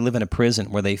 even though they live in a prison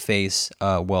where they face,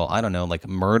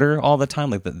 murder all the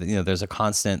time, there's a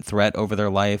constant threat over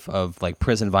their life of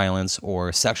prison violence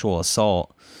or sexual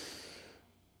assault,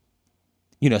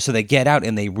 so they get out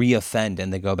and they reoffend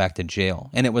and they go back to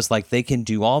jail. And it was they can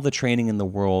do all the training in the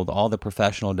world, all the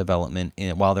professional development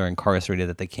while they're incarcerated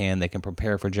that they can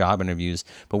prepare for job interviews.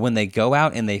 But when they go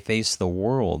out and they face the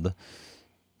world,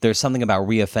 there's something about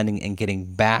reoffending and getting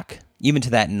back even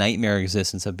to that nightmare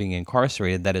existence of being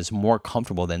incarcerated that is more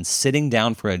comfortable than sitting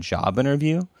down for a job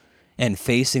interview and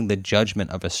facing the judgment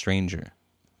of a stranger.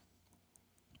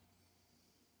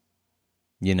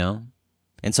 And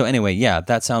so anyway, yeah,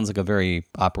 that sounds like a very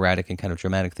operatic and kind of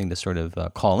dramatic thing to sort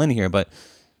of call in here, but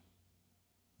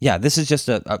yeah, this is just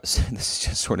this is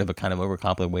just sort of a kind of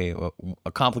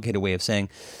a complicated way of saying,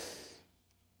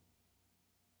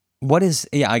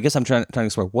 I guess I'm trying to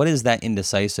explore, what is that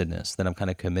indecisiveness that I'm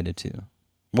kind of committed to?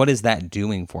 What is that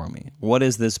doing for me? What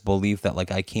is this belief that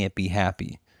I can't be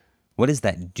happy? What is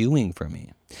that doing for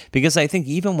me? Because I think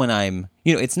even when I'm,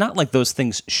 it's not like those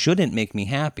things shouldn't make me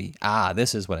happy.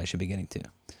 This is what I should be getting to.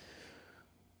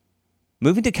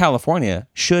 Moving to California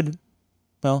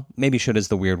maybe should is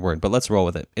the weird word, but let's roll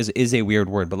with it. Is a weird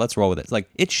word, but let's roll with it.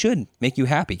 It should make you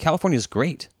happy. California is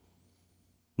great.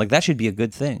 That should be a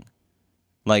good thing.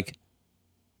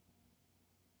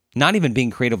 Not even being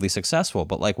creatively successful,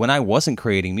 but when I wasn't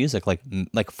creating music,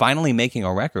 finally making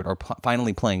a record or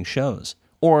finally playing shows,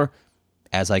 or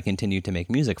as I continued to make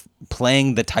music,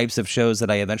 playing the types of shows that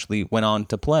I eventually went on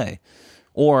to play,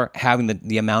 or having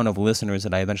the amount of listeners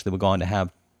that I eventually would go on to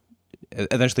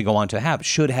have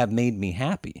should have made me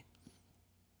happy.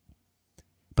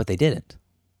 But they didn't.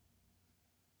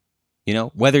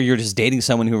 Whether you're just dating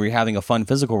someone who you're having a fun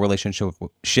physical relationship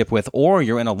with, or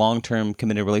you're in a long-term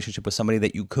committed relationship with somebody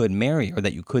that you could marry or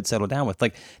that you could settle down with,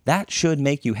 that should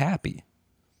make you happy.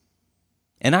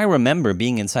 And I remember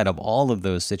being inside of all of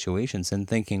those situations and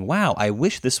thinking, wow, I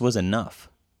wish this was enough.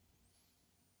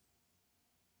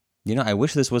 I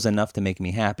wish this was enough to make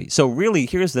me happy. So really,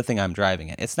 here's the thing I'm driving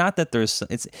at. It's not that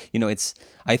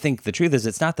I think the truth is,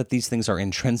 it's not that these things are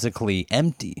intrinsically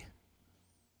empty.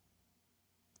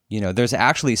 There's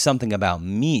actually something about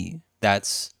me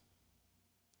that's,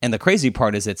 and the crazy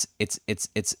part is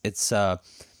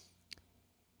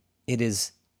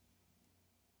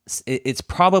it's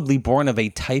probably born of a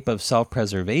type of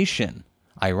self-preservation,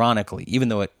 ironically, even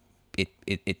though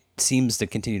it seems to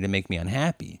continue to make me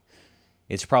unhappy.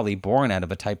 It's probably born out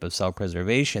of a type of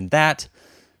self-preservation that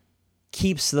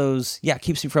keeps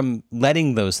me from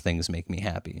letting those things make me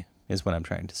happy, is what I'm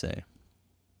trying to say.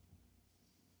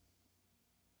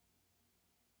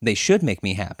 They should make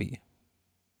me happy,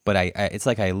 but it's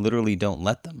I literally don't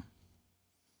let them.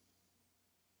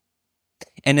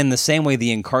 And in the same way,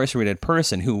 the incarcerated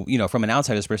person who, from an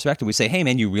outsider's perspective, we say, hey,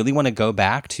 man, you really want to go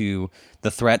back to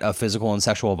the threat of physical and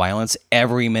sexual violence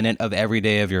every minute of every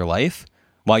day of your life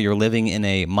while you're living in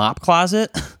a mop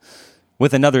closet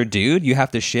with another dude you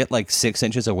have to shit 6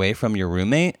 inches away from your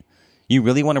roommate? You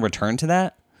really want to return to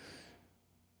that?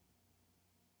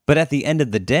 But at the end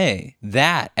of the day,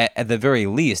 that, at the very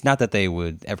least, not that they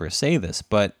would ever say this,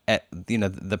 but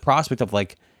the prospect of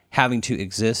having to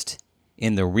exist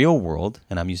in the real world,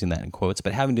 and I'm using that in quotes,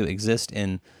 but having to exist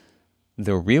in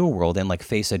the real world and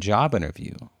face a job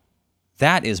interview,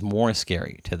 that is more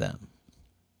scary to them.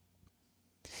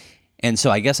 And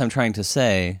so I guess I'm trying to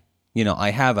say,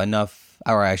 I have enough,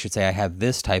 or I should say I have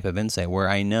this type of insight where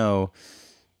I know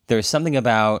there's something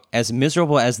about, as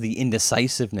miserable as the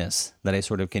indecisiveness that I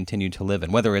sort of continue to live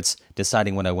in, whether it's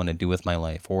deciding what I want to do with my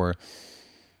life, or,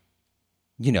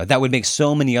 that would make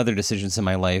so many other decisions in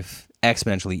my life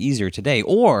exponentially easier today.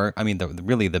 Or,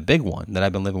 really the big one that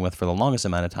I've been living with for the longest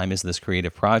amount of time is this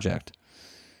creative project.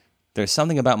 There's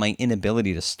something about my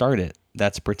inability to start it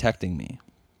that's protecting me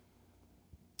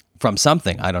from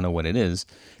something. I don't know what it is.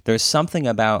 There's something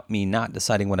about me not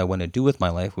deciding what I want to do with my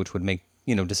life, which would make,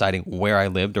 deciding where I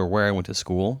lived or where I went to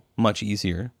school much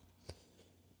easier.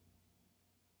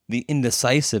 The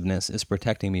indecisiveness is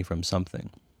protecting me from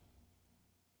something.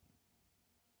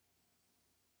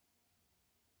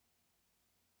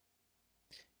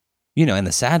 And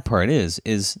the sad part is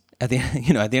at the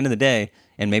at the end of the day,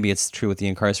 and maybe it's true with the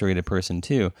incarcerated person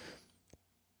too,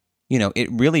 it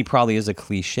really probably is a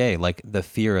cliche, like the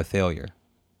fear of failure.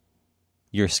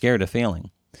 You're scared of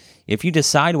failing. If you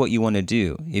decide what you want to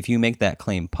do, if you make that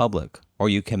claim public or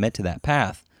you commit to that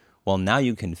path, well, now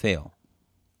you can fail.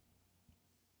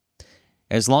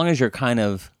 As long as you're kind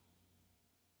of,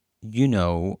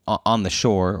 on the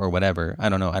shore or whatever, I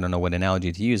don't know what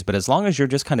analogy to use, but as long as you're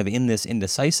just kind of in this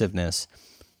indecisiveness,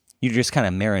 you're just kind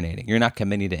of marinating. You're not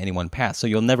committing to any one path, so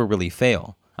you'll never really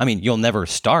fail. I mean, you'll never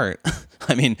start.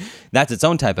 I mean, that's its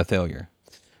own type of failure.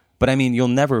 But I mean, you'll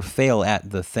never fail at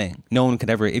the thing. No one could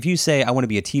ever, if you say, I want to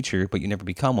be a teacher, but you never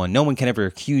become one, no one can ever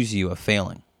accuse you of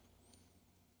failing.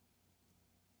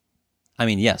 I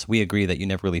mean, yes, we agree that you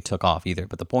never really took off either,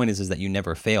 but the point is that you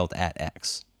never failed at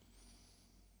X.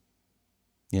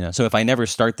 So if I never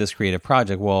start this creative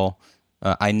project, well,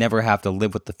 I never have to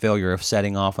live with the failure of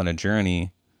setting off on a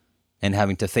journey and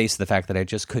having to face the fact that I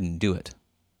just couldn't do it.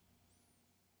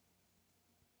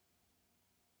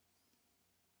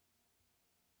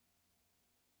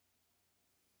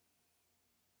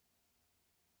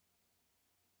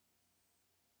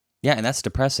 Yeah, and that's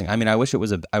depressing. I mean, I wish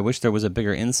there was a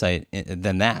bigger insight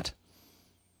than that.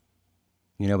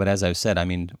 But as I've said, I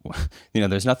mean,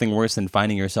 there's nothing worse than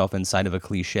finding yourself inside of a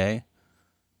cliche.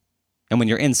 And when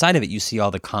you're inside of it, you see all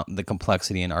the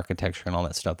complexity and architecture and all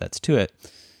that stuff that's to it.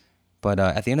 But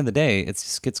at the end of the day, it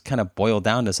just gets kind of boiled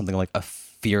down to something like a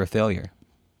fear of failure.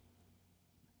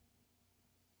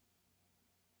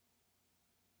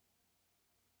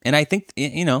 And I think,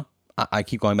 I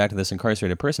keep going back to this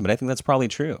incarcerated person, but I think that's probably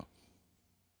true.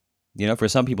 For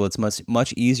some people, it's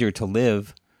much easier to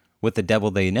live with the devil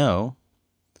they know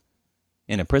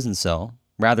in a prison cell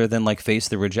rather than like face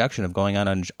the rejection of going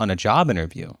on a job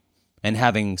interview and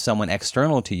having someone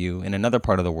external to you in another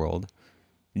part of the world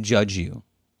judge you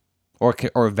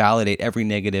or validate every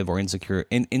negative or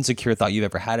insecure thought you've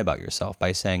ever had about yourself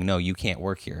by saying, no, you can't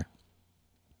work here,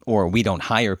 or we don't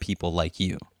hire people like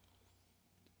you.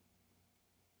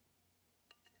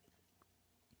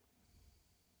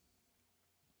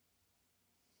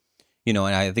 And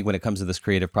I think when it comes to this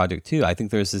creative project too, I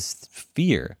think there's this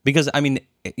fear because, I mean,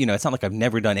 it's not like I've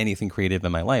never done anything creative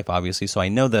in my life, obviously. So I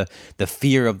know the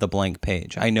fear of the blank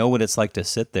page. I know what it's like to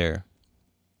sit there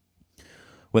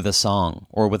with a song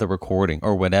or with a recording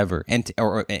or whatever. And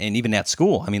even at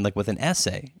school, I mean, like with an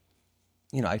essay,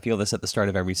 I feel this at the start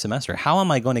of every semester. How am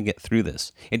I going to get through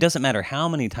this? It doesn't matter how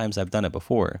many times I've done it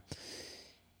before.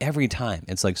 Every time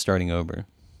it's like starting over.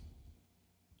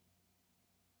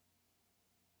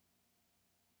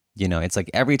 It's like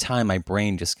every time my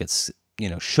brain just gets,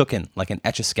 shooken like an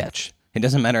Etch-a-Sketch. It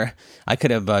doesn't matter. I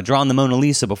could have drawn the Mona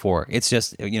Lisa before. It's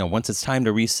just, once it's time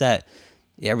to reset,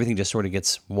 everything just sort of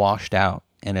gets washed out.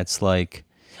 And it's like,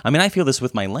 I mean, I feel this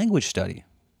with my language study,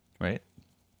 right?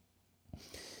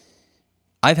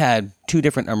 I've had 2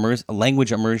 different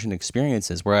language immersion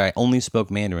experiences where I only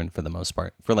spoke Mandarin for the most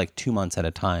part, for like 2 months at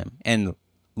a time. And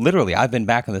literally, I've been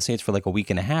back in the States for like a week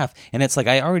and a half, and it's like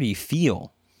I already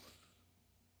feel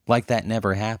like that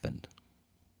never happened.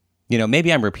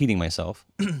 Maybe I'm repeating myself,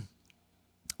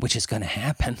 which is going to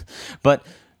happen. But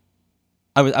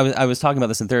I was talking about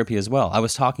this in therapy as well. I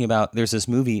was talking about, there's this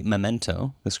movie,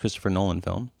 Memento, this Christopher Nolan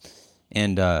film.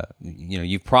 And,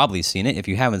 you've probably seen it. If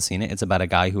you haven't seen it, it's about a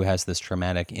guy who has this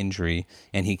traumatic injury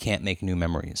and he can't make new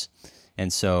memories.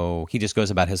 And so he just goes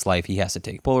about his life. He has to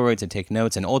take Polaroids and take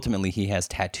notes. And ultimately, he has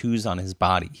tattoos on his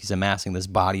body. He's amassing this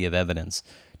body of evidence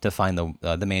to find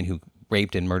the man who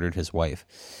raped and murdered his wife.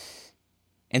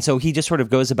 And so he just sort of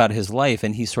goes about his life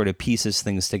and he sort of pieces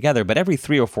things together. But every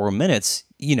 3 or 4 minutes,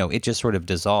 it just sort of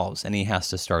dissolves and he has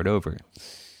to start over.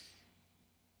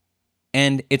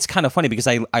 And it's kind of funny because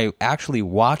I actually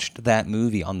watched that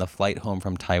movie on the flight home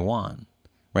from Taiwan,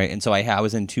 right? And so I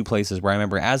was in 2 places where I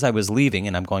remember as I was leaving,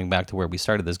 and I'm going back to where we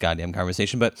started this goddamn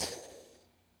conversation, but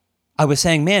I was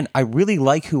saying, man, I really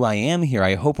like who I am here.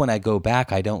 I hope when I go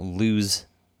back, I don't lose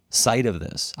sight of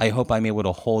this. I hope I'm able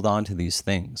to hold on to these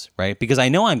things, right? Because I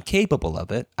know I'm capable of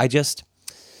it. I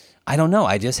don't know.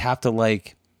 I just have to I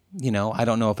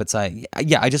don't know if it's I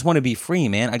just want to be free,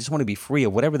 man. I just want to be free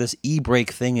of whatever this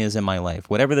e-brake thing is in my life.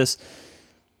 Whatever this,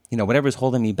 whatever's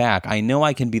holding me back. I know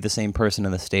I can be the same person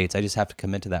in the States. I just have to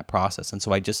commit to that process. And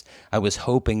so I was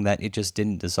hoping that it just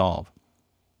didn't dissolve.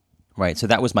 right? So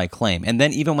that was my claim. And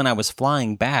then even when I was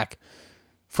flying back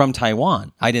from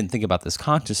Taiwan, I didn't think about this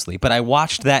consciously, but I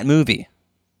watched that movie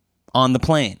on the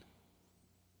plane,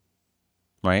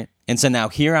 right? And so now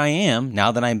here I am,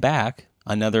 now that I'm back,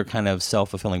 another kind of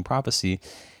self-fulfilling prophecy.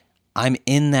 I'm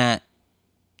in that,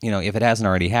 if it hasn't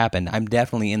already happened, I'm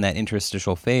definitely in that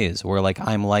interstitial phase where like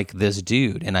I'm like this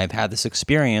dude and I've had this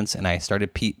experience and I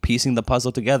started piecing the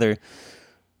puzzle together,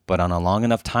 but on a long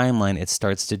enough timeline, it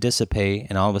starts to dissipate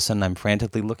and all of a sudden I'm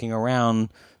frantically looking around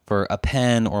for a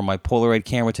pen or my Polaroid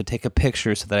camera to take a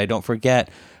picture so that I don't forget.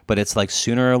 But it's like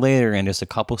sooner or later, in just a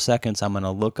couple seconds, I'm going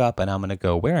to look up and I'm going to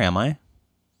go, where am I?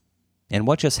 And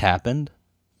what just happened?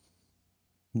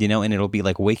 And it'll be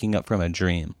like waking up from a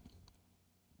dream.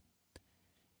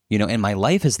 And my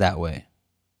life is that way.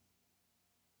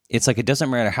 It's like it doesn't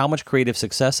matter how much creative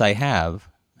success I have.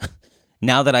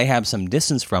 Now that I have some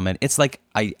distance from it, it's like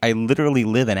I literally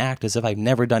live and act as if I've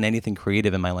never done anything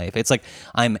creative in my life. It's like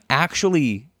I'm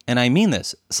actually, and I mean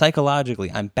this,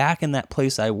 psychologically, I'm back in that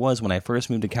place I was when I first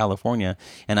moved to California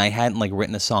and I hadn't like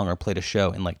written a song or played a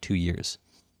show in like 2 years.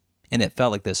 And it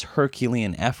felt like this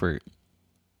Herculean effort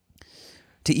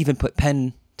to even put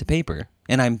pen to paper.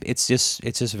 And it's just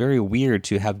very weird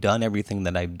to have done everything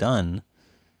that I've done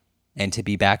and to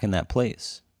be back in that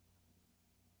place.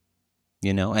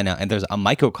 And there's a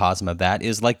microcosm of that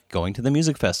is like going to the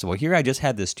music festival. Here I just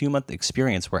had this 2-month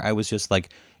experience where I was just like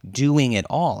doing it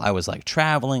all. I was like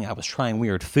traveling, I was trying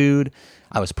weird food,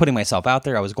 I was putting myself out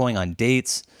there, I was going on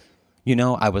dates.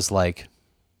 I was like,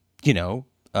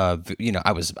 I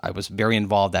was very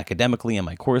involved academically in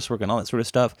my coursework and all that sort of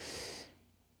stuff.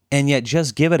 And yet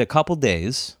just give it a couple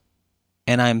days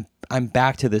and I'm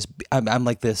back to this, I'm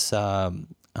like this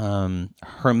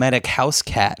hermetic house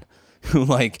cat who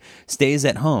like stays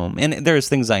at home. And there's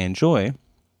things I enjoy.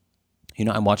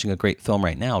 I'm watching a great film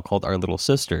right now called Our Little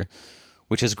Sister,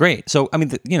 which is great. So, I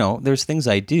mean, there's things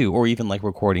I do, or even like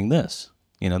recording this,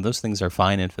 those things are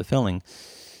fine and fulfilling.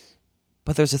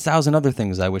 But there's 1,000 other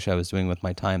things I wish I was doing with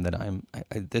my time that I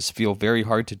this feel very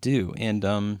hard to do. And,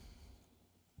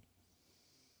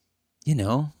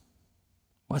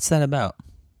 what's that about?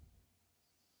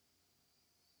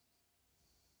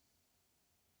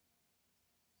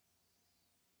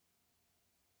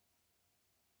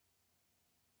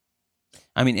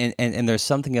 I mean, and there's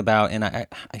something about, and I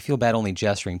feel bad only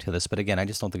gesturing to this, but again, I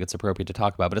just don't think it's appropriate to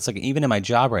talk about. But it's like even in my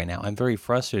job right now, I'm very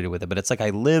frustrated with it. But it's like I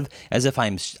live as if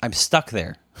I'm stuck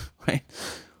there, right?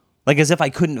 Like as if I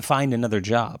couldn't find another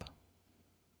job,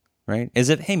 right? As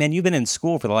if, hey man, you've been in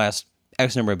school for the last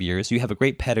X number of years, you have a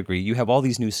great pedigree, you have all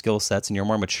these new skill sets, and you're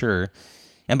more mature.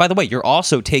 And by the way, you're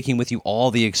also taking with you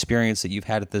all the experience that you've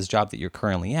had at this job that you're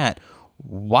currently at.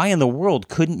 Why in the world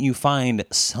couldn't you find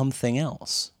something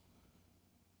else?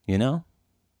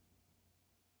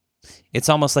 It's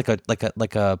almost like a I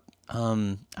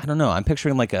don't know. I'm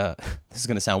picturing like this is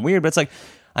going to sound weird, but it's like,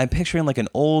 I'm picturing like an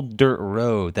old dirt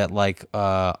road that like,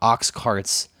 ox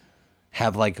carts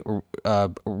have like,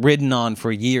 ridden on for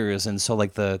years. And so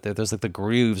like there's like the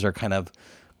grooves are kind of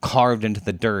carved into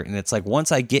the dirt. And it's like,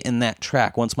 once I get in that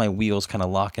track, once my wheels kind of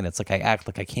lock in, it's like, I act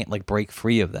like I can't like break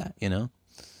free of that,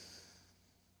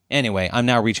 Anyway, I'm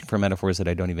now reaching for metaphors that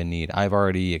I don't even need. I've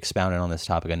already expounded on this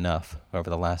topic enough over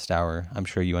the last hour. I'm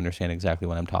sure you understand exactly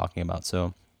what I'm talking about.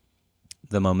 So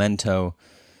the Memento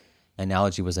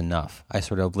analogy was enough. I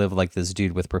sort of live like this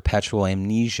dude with perpetual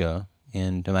amnesia,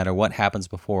 and no matter what happens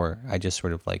before, I just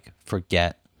sort of like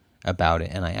forget about it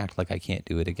and I act like I can't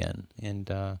do it again. And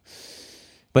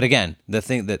but again,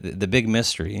 the big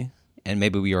mystery, and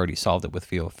maybe we already solved it with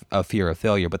fear of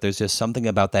failure, but there's just something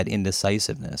about that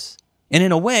indecisiveness. And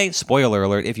in a way, spoiler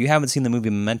alert, if you haven't seen the movie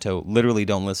Memento, literally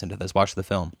don't listen to this, watch the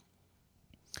film.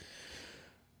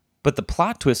 But the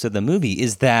plot twist of the movie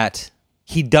is that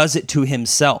he does it to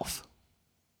himself.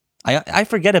 I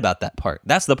forget about that part.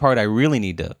 That's the part I really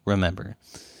need to remember.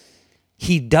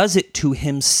 He does it to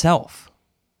himself.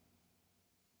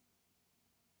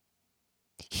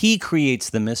 He creates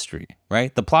the mystery,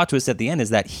 right? The plot twist at the end is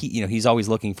that he's always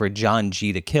looking for John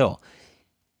G to kill.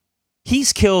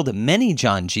 He's killed many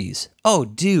John G's. Oh,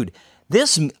 dude,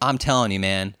 I'm telling you,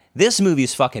 man, this movie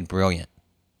is fucking brilliant,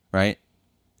 right?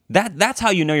 That's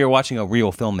how you know you're watching a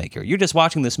real filmmaker. You're just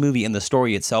watching this movie and the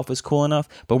story itself is cool enough,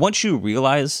 but once you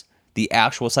realize the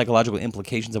actual psychological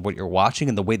implications of what you're watching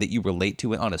and the way that you relate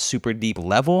to it on a super deep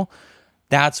level,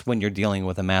 that's when you're dealing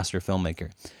with a master filmmaker.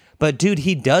 But dude,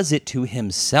 he does it to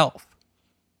himself.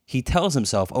 He tells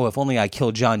himself, oh, if only I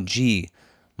kill John G,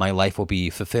 my life will be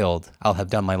fulfilled. I'll have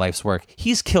done my life's work.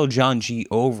 He's killed John G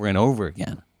over and over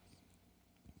again.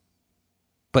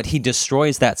 But he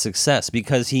destroys that success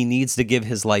because he needs to give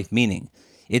his life meaning.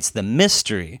 It's the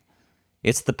mystery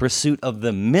It's the pursuit of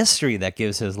the mystery that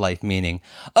gives his life meaning.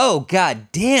 Oh, god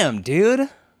damn, dude.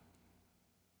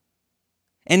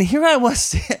 And here I was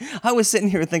sitting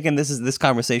here thinking this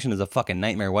conversation is a fucking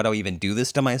nightmare. Why do I even do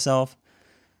this to myself?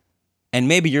 And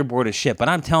maybe you're bored as shit, but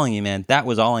I'm telling you, man, that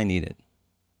was all I needed.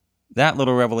 That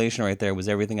little revelation right there was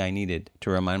everything I needed to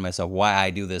remind myself why I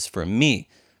do this for me.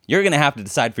 You're going to have to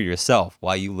decide for yourself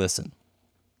why you listen.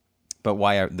 But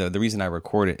the reason I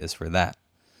record it is for that.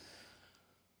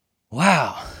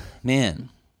 Wow, man.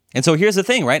 And so here's the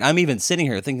thing, right? I'm even sitting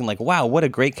here thinking like, wow, what a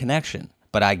great connection.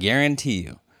 But I guarantee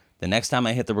you, the next time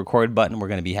I hit the record button, we're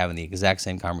going to be having the exact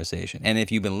same conversation. And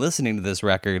if you've been listening to this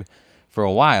record for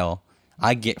a while,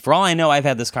 for all I know, I've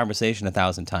had this conversation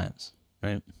 1,000 times,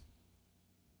 right?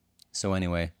 So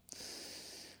anyway,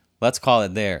 let's call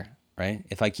it there, right?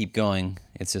 If I keep going,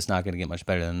 it's just not going to get much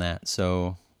better than that.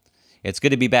 So it's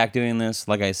good to be back doing this.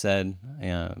 Like I said,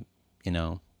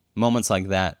 moments like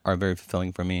that are very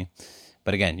fulfilling for me.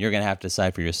 But again, you're going to have to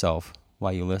decide for yourself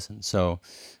why you listen. So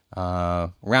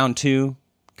round 2,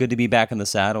 good to be back in the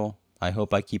saddle. I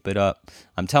hope I keep it up.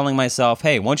 I'm telling myself,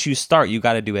 hey, once you start, you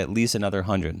got to do at least another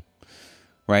 100,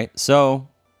 right? So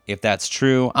if that's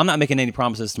true, I'm not making any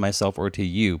promises to myself or to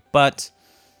you, but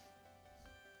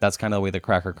that's kind of the way the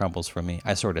cracker crumbles for me.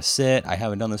 I sort of sit. I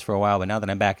haven't done this for a while, but now that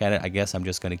I'm back at it, I guess I'm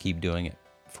just going to keep doing it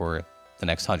for the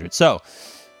next 100. So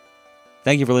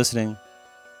thank you for listening.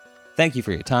 Thank you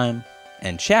for your time,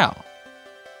 and ciao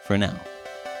for now.